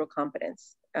in cultural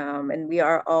competence, and we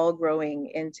are all growing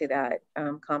into that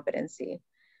competency.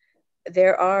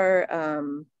 There are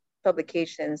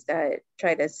publications that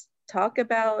try to talk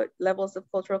about levels of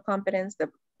cultural competence.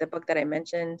 The book that I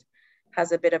mentioned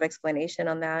has a bit of explanation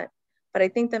on that. But I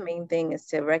think the main thing is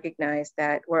to recognize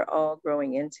that we're all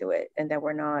growing into it, and that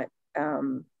we're not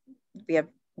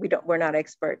we're not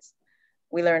experts.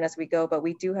 We learn as we go, but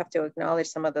we do have to acknowledge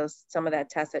some of that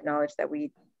tacit knowledge that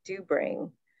we do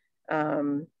bring.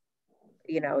 You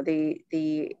know,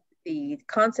 the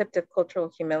concept of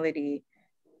cultural humility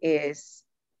is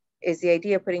the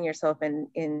idea of putting yourself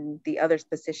in the other's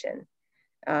position.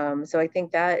 So I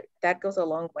think that goes a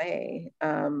long way.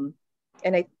 And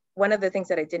one of the things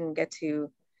that I didn't get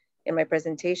to in my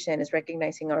presentation is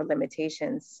recognizing our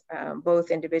limitations,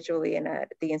 both individually and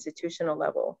at the institutional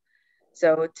level.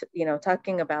 So, you know,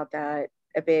 talking about that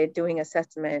a bit, doing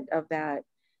assessment of that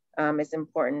is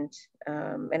important.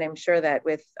 And I'm sure that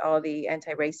with all the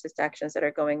anti-racist actions that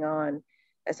are going on,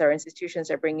 as our institutions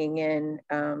are bringing in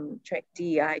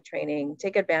DEI training,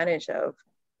 take advantage of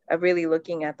really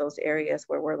looking at those areas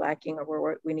where we're lacking or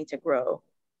where we need to grow,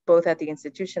 both at the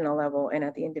institutional level and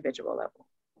at the individual level.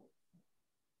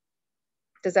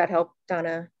 Does that help,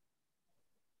 Donna?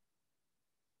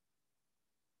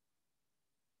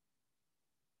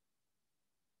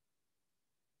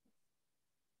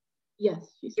 Yes.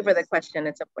 Thank you for the question.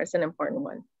 It's an important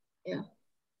one. Yeah.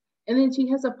 And then she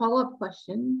has a follow-up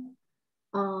question.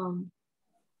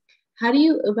 How do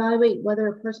you evaluate whether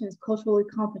a person is culturally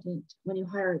competent when you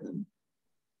hire them?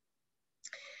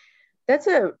 I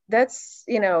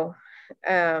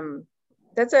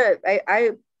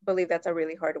believe that's a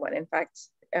really hard one. In fact,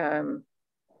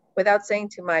 without saying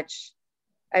too much,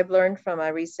 I've learned from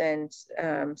a recent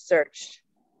search,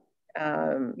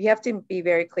 you have to be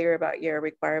very clear about your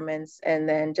requirements and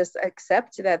then just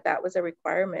accept that that was a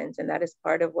requirement and that is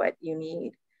part of what you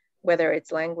need, whether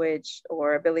it's language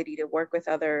or ability to work with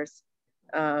others.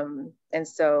 And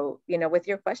so, with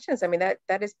your questions, I mean,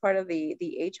 that is part of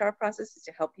the HR process, is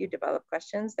to help you develop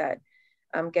questions that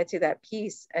get to that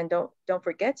piece. And don't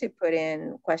forget to put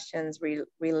in questions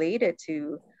related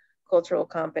to cultural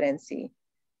competency.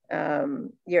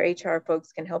 Your HR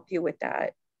folks can help you with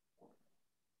that.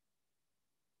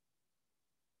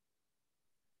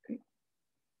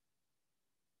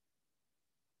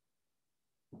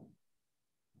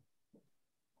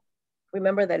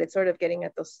 Remember that it's sort of getting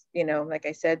at those, like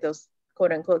I said, those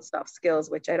quote unquote soft skills,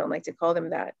 which I don't like to call them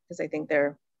that, because I think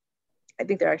they're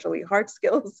actually hard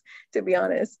skills, to be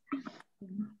honest.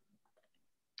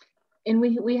 And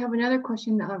we have another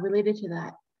question related to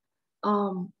that.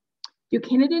 Do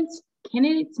candidates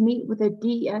meet with a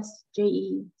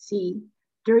DSJEC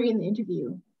during the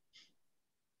interview?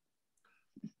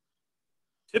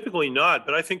 Typically not,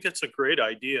 but I think that's a great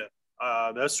idea.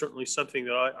 That's certainly something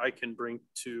that I can bring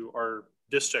to our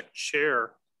district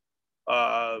chair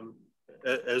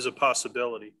as a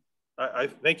possibility. I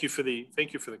thank you for the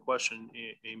question,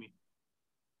 Amy.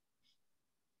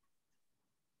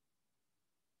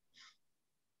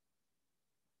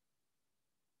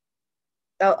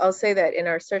 I'll say that in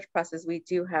our search process, we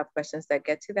do have questions that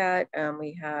get to that.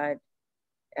 We had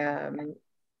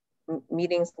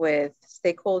meetings with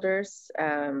stakeholders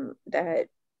that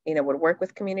would work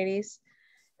with communities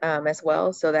as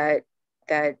well, so that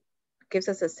gives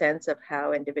us a sense of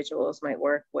how individuals might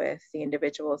work with the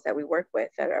individuals that we work with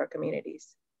at our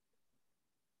communities.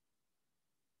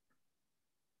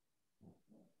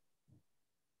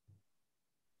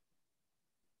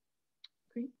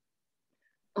 Great.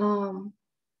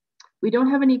 We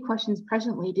don't have any questions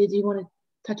presently. Did you want to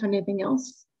touch on anything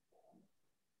else?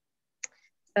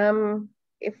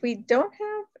 If we don't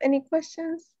have any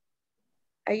questions,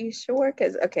 are you sure?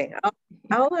 Because okay,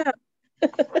 I'll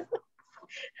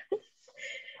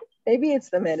maybe it's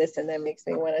the medicine that makes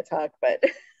me want to talk, but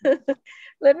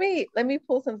let me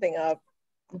pull something up.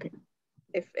 Okay.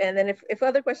 If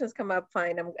other questions come up,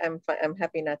 fine. I'm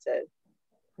happy not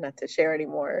to share any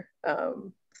more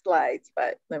slides,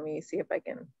 but let me see if I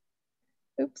can.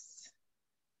 Oops.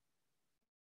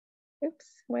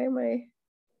 Why am I?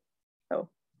 Oh. All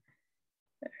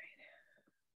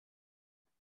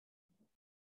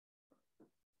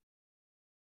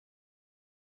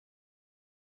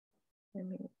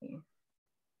right.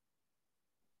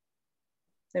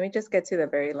 Let me just get to the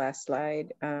very last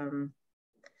slide,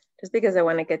 just because I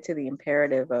want to get to the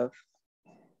imperative of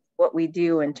what we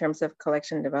do in terms of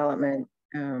collection development.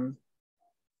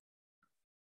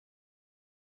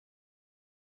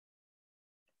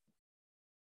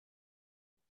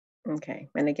 Okay,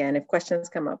 and again, if questions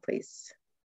come up, please.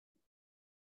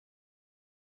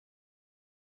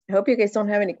 I hope you guys don't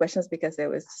have any questions because it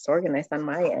was disorganized on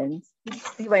my end.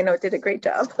 Steve, I know, did a great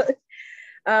job.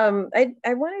 I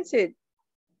wanted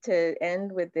to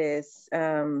end with this.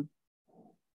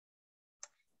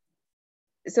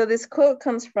 So this quote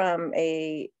comes from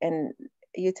and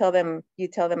you tell them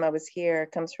I was here,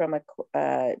 comes from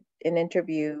an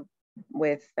interview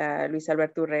with Luis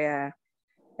Alberto Urrea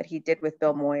that he did with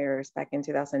Bill Moyers back in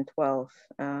 2012.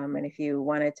 And if you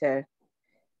wanted to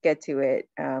get to it,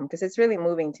 because it's really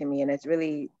moving to me and it's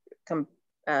really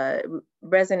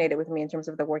resonated with me in terms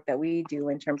of the work that we do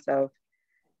in terms of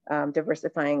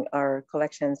diversifying our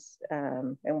collections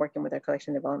and working with our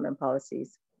collection development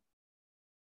policies.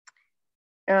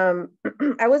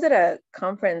 I was at a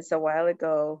conference a while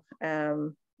ago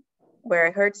where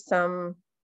I heard some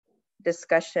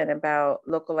discussion about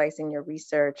localizing your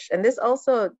research. And this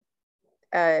also,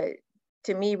 to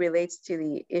me, relates to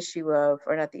the issue of,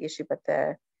 or not the issue, but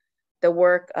the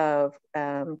work of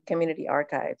community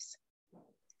archives.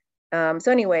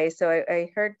 So anyway, so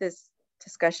I heard this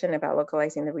discussion about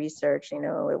localizing the research, you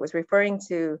know, it was referring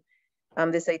to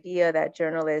this idea that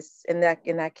journalists, in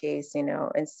that case, you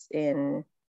know, in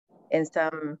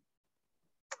some,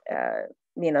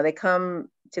 you know, they come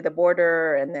to the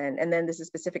border, and then this is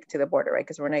specific to the border, right?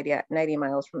 Because we're 90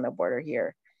 miles from the border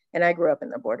here, and I grew up in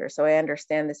the border, so I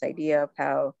understand this idea of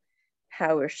how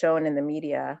we're shown in the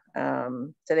media.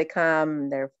 So they come,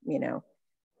 they're, you know,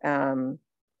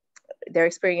 their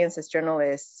experience as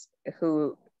journalists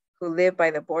who live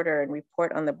by the border and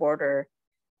report on the border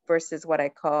versus what I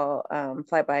call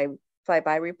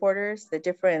fly-by reporters. The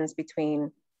difference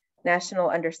between national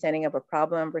understanding of a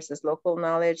problem versus local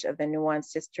knowledge of the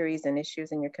nuanced histories and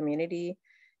issues in your community.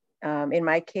 In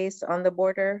my case, on the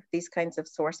border, these kinds of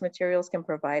source materials can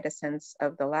provide a sense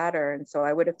of the latter. And so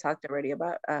I would have talked already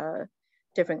about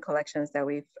different collections that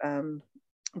we've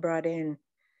brought in.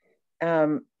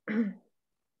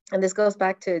 And this goes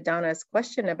back to Donna's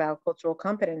question about cultural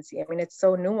competency. I mean, it's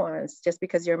so nuanced. Just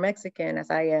because you're Mexican, as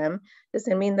I am,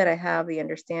 doesn't mean that I have the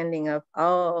understanding of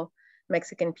all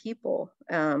Mexican people.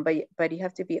 But you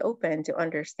have to be open to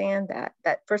understand that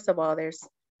first of all, there's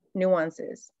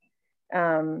nuances.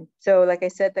 So like I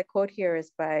said, the quote here is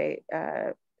by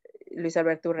Luis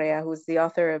Alberto Urrea, who's the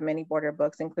author of many border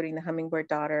books, including The Hummingbird's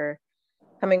Daughter,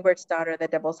 The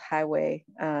Devil's Highway.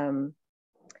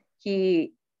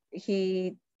 He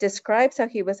describes how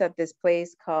he was at this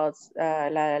place called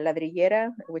La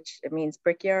Ladrillera, which means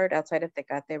brickyard, outside of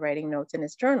Tecate, writing notes in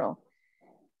his journal.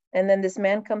 And then this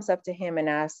man comes up to him and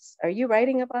asks, "Are you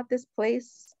writing about this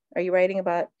place? Are you writing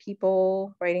about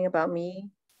people, writing about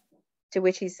me?" To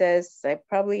which he says, "I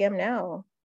probably am now."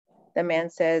 The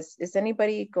man says, "Is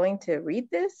anybody going to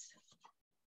read this?"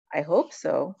 "I hope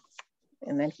so."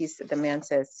 And then the man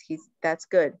says, "That's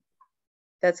good.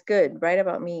 That's good. Write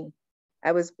about me.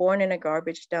 I was born in a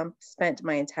garbage dump, spent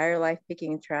my entire life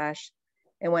picking trash,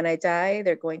 and when I die,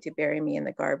 they're going to bury me in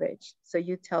the garbage. So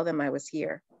you tell them I was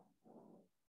here."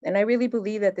 And I really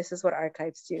believe that this is what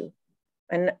archives do.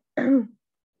 And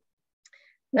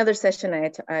another session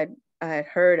I had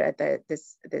heard at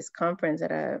this conference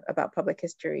about public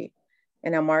history,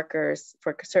 and how markers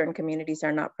for certain communities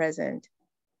are not present.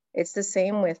 It's the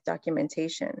same with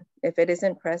documentation. If it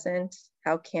isn't present,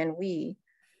 how can we,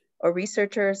 or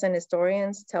researchers and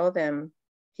historians, tell them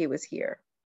he was here?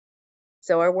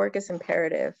 So our work is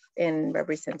imperative in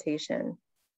representation.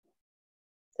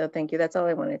 So thank you. That's all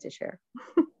I wanted to share.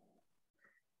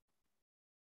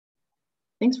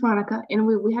 Thanks, Veronica. And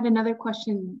we had another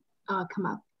question come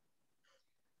up.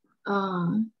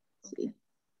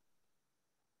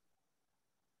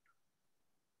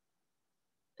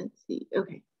 Let's see.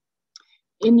 Okay.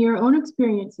 In your own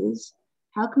experiences,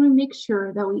 how can we make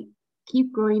sure that we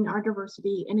keep growing our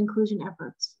diversity and inclusion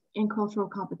efforts and cultural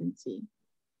competency?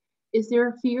 Is there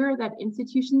a fear that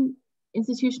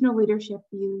institutional leadership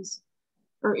views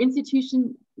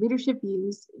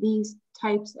these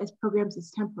types as programs as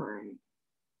temporary?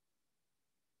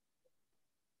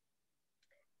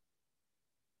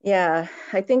 Yeah,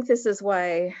 I think this is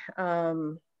why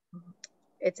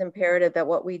it's imperative that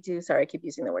what we do, sorry, I keep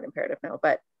using the word imperative now,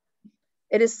 but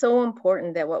it is so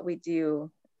important that what we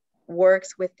do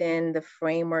works within the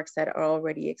frameworks that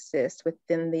already exist,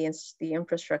 within the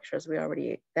infrastructures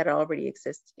that already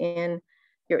exist in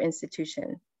your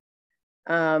institution.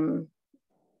 In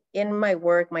my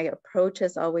work, my approach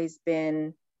has always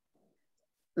been,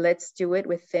 let's do it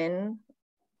within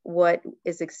what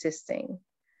is existing.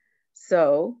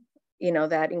 So, you know,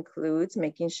 that includes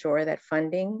making sure that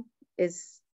funding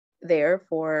is there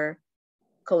for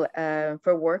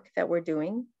work that we're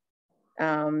doing,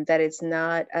 that it's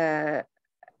not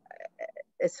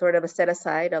it's sort of a set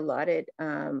aside allotted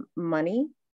money,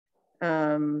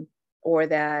 or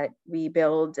that we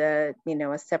build a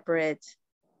separate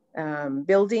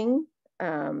building.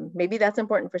 Maybe that's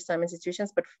important for some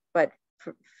institutions, but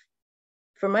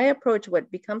for my approach, what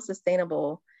becomes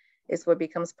sustainable is what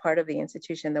becomes part of the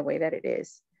institution the way that it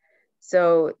is.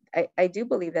 So I do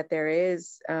believe that there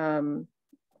is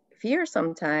fear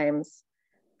sometimes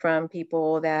from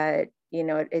people that, you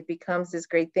know, it becomes this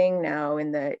great thing now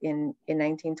in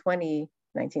 2020,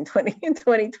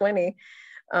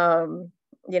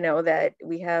 you know, that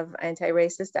we have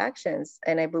anti-racist actions.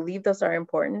 And I believe those are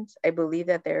important. I believe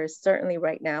that there's certainly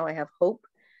right now, I have hope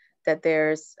that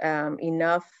there's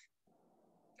enough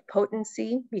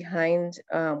potency behind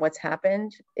what's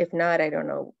happened. If not, I don't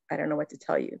know what to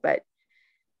tell you, but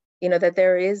you know, that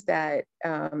there is that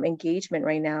engagement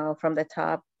right now from the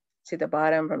top to the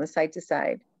bottom, from the side to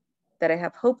side, that I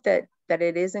have hope that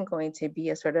it isn't going to be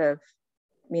a sort of,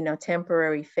 you know,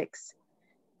 temporary fix.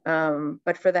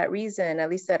 But for that reason, at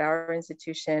least at our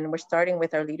institution, we're starting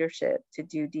with our leadership to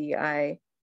do DEI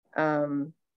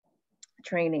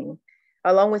training,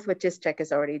 along with what GISTCHEC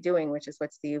is already doing, which is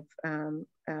what Steve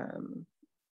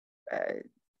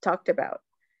talked about.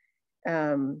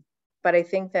 But I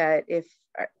think that if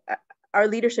our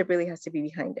leadership really has to be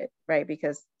behind it, right?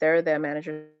 Because they're the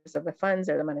managers of the funds,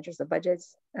 they're the managers of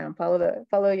budgets.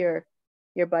 Follow your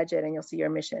budget and you'll see your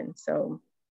mission. So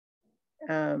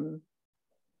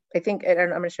I think,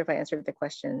 I'm not sure if I answered the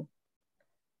question.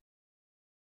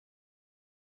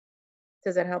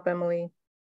 Does that help, Emily?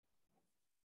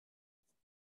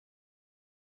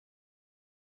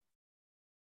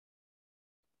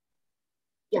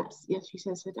 Yes, she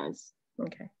says it does.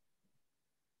 Okay.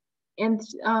 And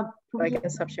so I can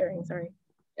stop sharing, sorry.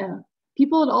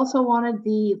 People had also wanted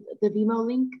the Vimeo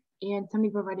link, and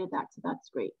somebody provided that, so that's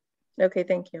great. Okay,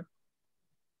 thank you.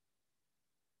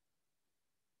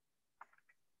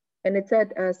 And it's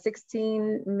at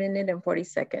 16 minutes and 40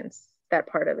 seconds, that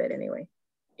part of it anyway.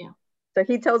 Yeah. So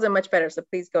he tells it much better, so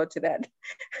please go to that,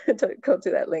 go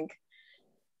to that link.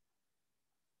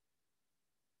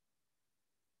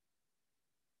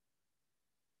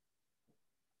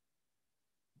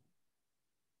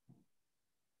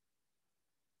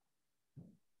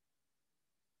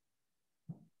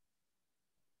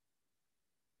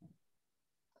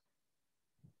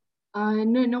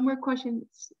 No more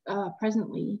questions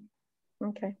presently.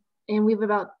 Okay. And we have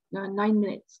about 9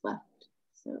 minutes left.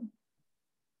 So.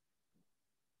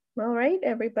 All right,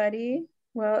 everybody.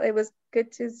 Well, it was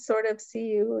good to sort of see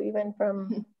you even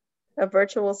from a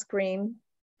virtual screen.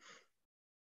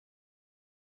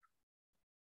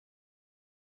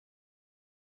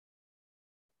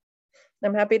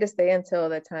 I'm happy to stay until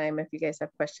the time if you guys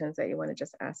have questions that you want to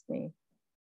just ask me.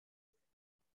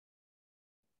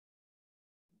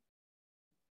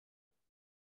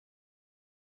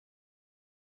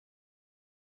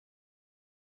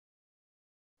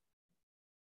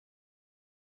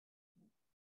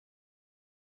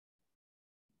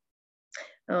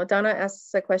 Oh, Donna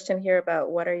asks a question here about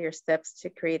what are your steps to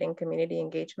creating community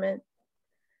engagement?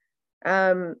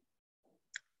 You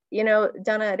know,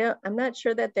 Donna, I'm not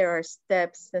sure that there are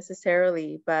steps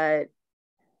necessarily, but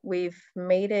we've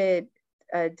made it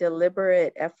a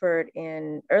deliberate effort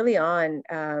in early on.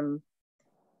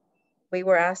 We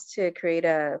were asked to create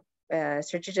a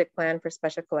strategic plan for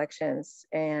special collections.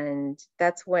 And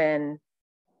that's when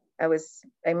I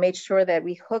made sure that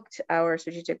we hooked our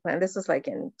strategic plan. This was like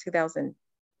in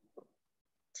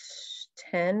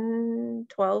 2010,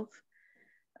 12.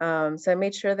 So I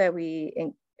made sure that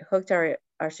we hooked our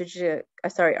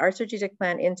strategic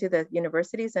plan into the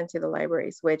universities and to the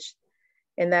libraries, which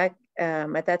in that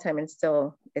at that time, and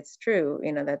still it's true,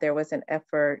 you know, that there was an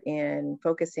effort in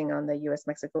focusing on the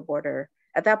U.S.-Mexico border.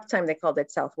 At that time, they called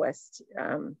it Southwest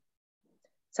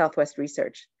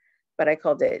Research, but I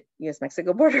called it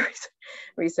U.S.-Mexico border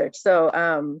research. So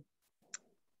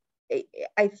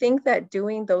I think that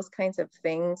doing those kinds of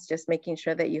things, just making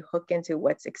sure that you hook into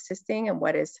what's existing and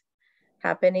what is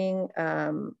happening,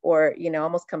 or, you know,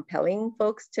 almost compelling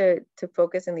folks to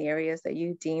focus in the areas that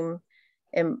you deem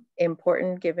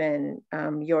important given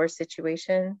your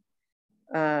situation.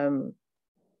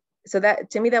 So that,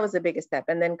 to me, that was the biggest step.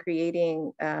 And then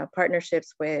creating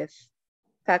partnerships with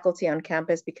faculty on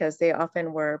campus, because they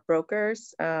often were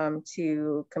brokers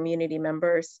to community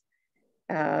members.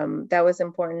 That was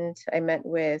important. I met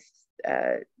with,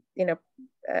 you know,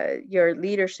 your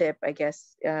leadership, I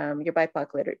guess, your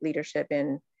BIPOC leadership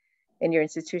in your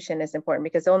institution is important,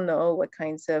 because they'll know what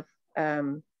kinds of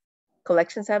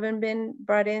collections haven't been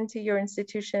brought into your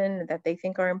institution that they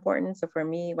think are important. So for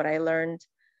me, what I learned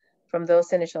from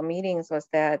those initial meetings was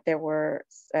that there were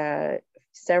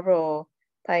several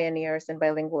pioneers in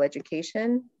bilingual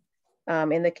education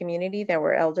in the community that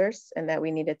were elders and that we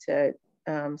needed to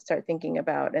start thinking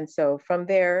about. And so from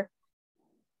there,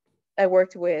 I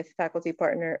worked with a faculty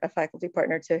partner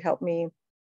to help me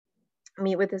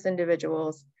meet with these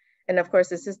individuals. And of course,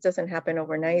 this just doesn't happen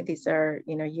overnight. These are,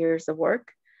 you know, years of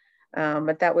work.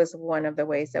 But that was one of the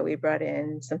ways that we brought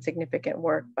in some significant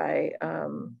work by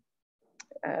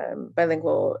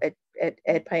bilingual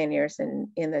ed pioneers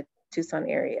in the Tucson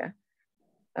area.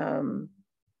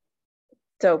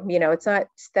 So, you know, it's not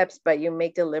steps, but you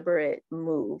make deliberate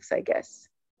moves, I guess.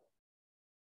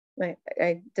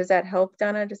 Does that help,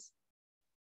 Donna?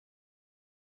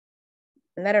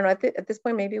 And I don't know, at this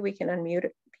point, maybe we can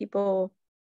unmute people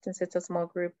since it's a small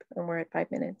group and we're at 5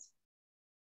 minutes.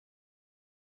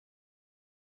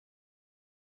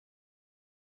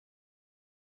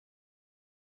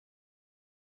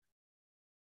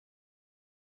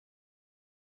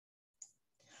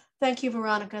 Thank you,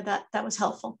 Veronica. That was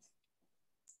helpful.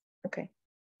 Okay.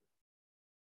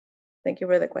 Thank you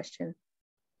for the question.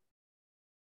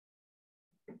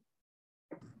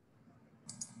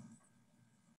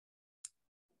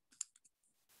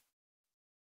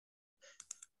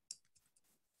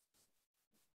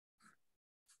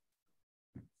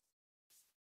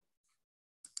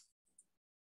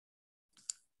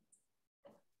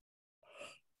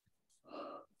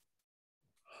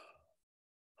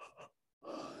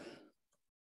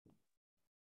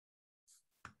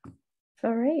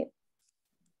 All right.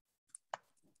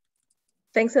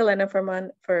 Thanks, Elena,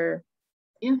 for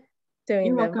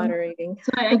doing the moderating.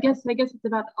 So I guess it's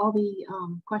about all the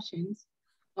questions.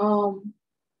 So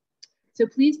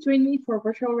please join me for a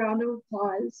virtual round of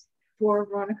applause for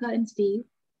Veronica and Steve.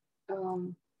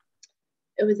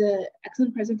 It was an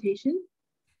excellent presentation,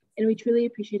 and we truly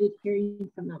appreciated hearing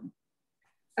from them.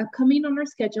 Coming on our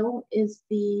schedule is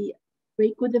the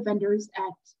break with the vendors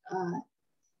at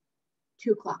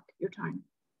 2 o'clock your time,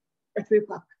 or 3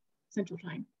 o'clock Central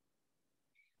Time.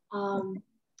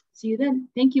 See you then.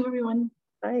 Thank you, everyone.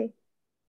 Bye.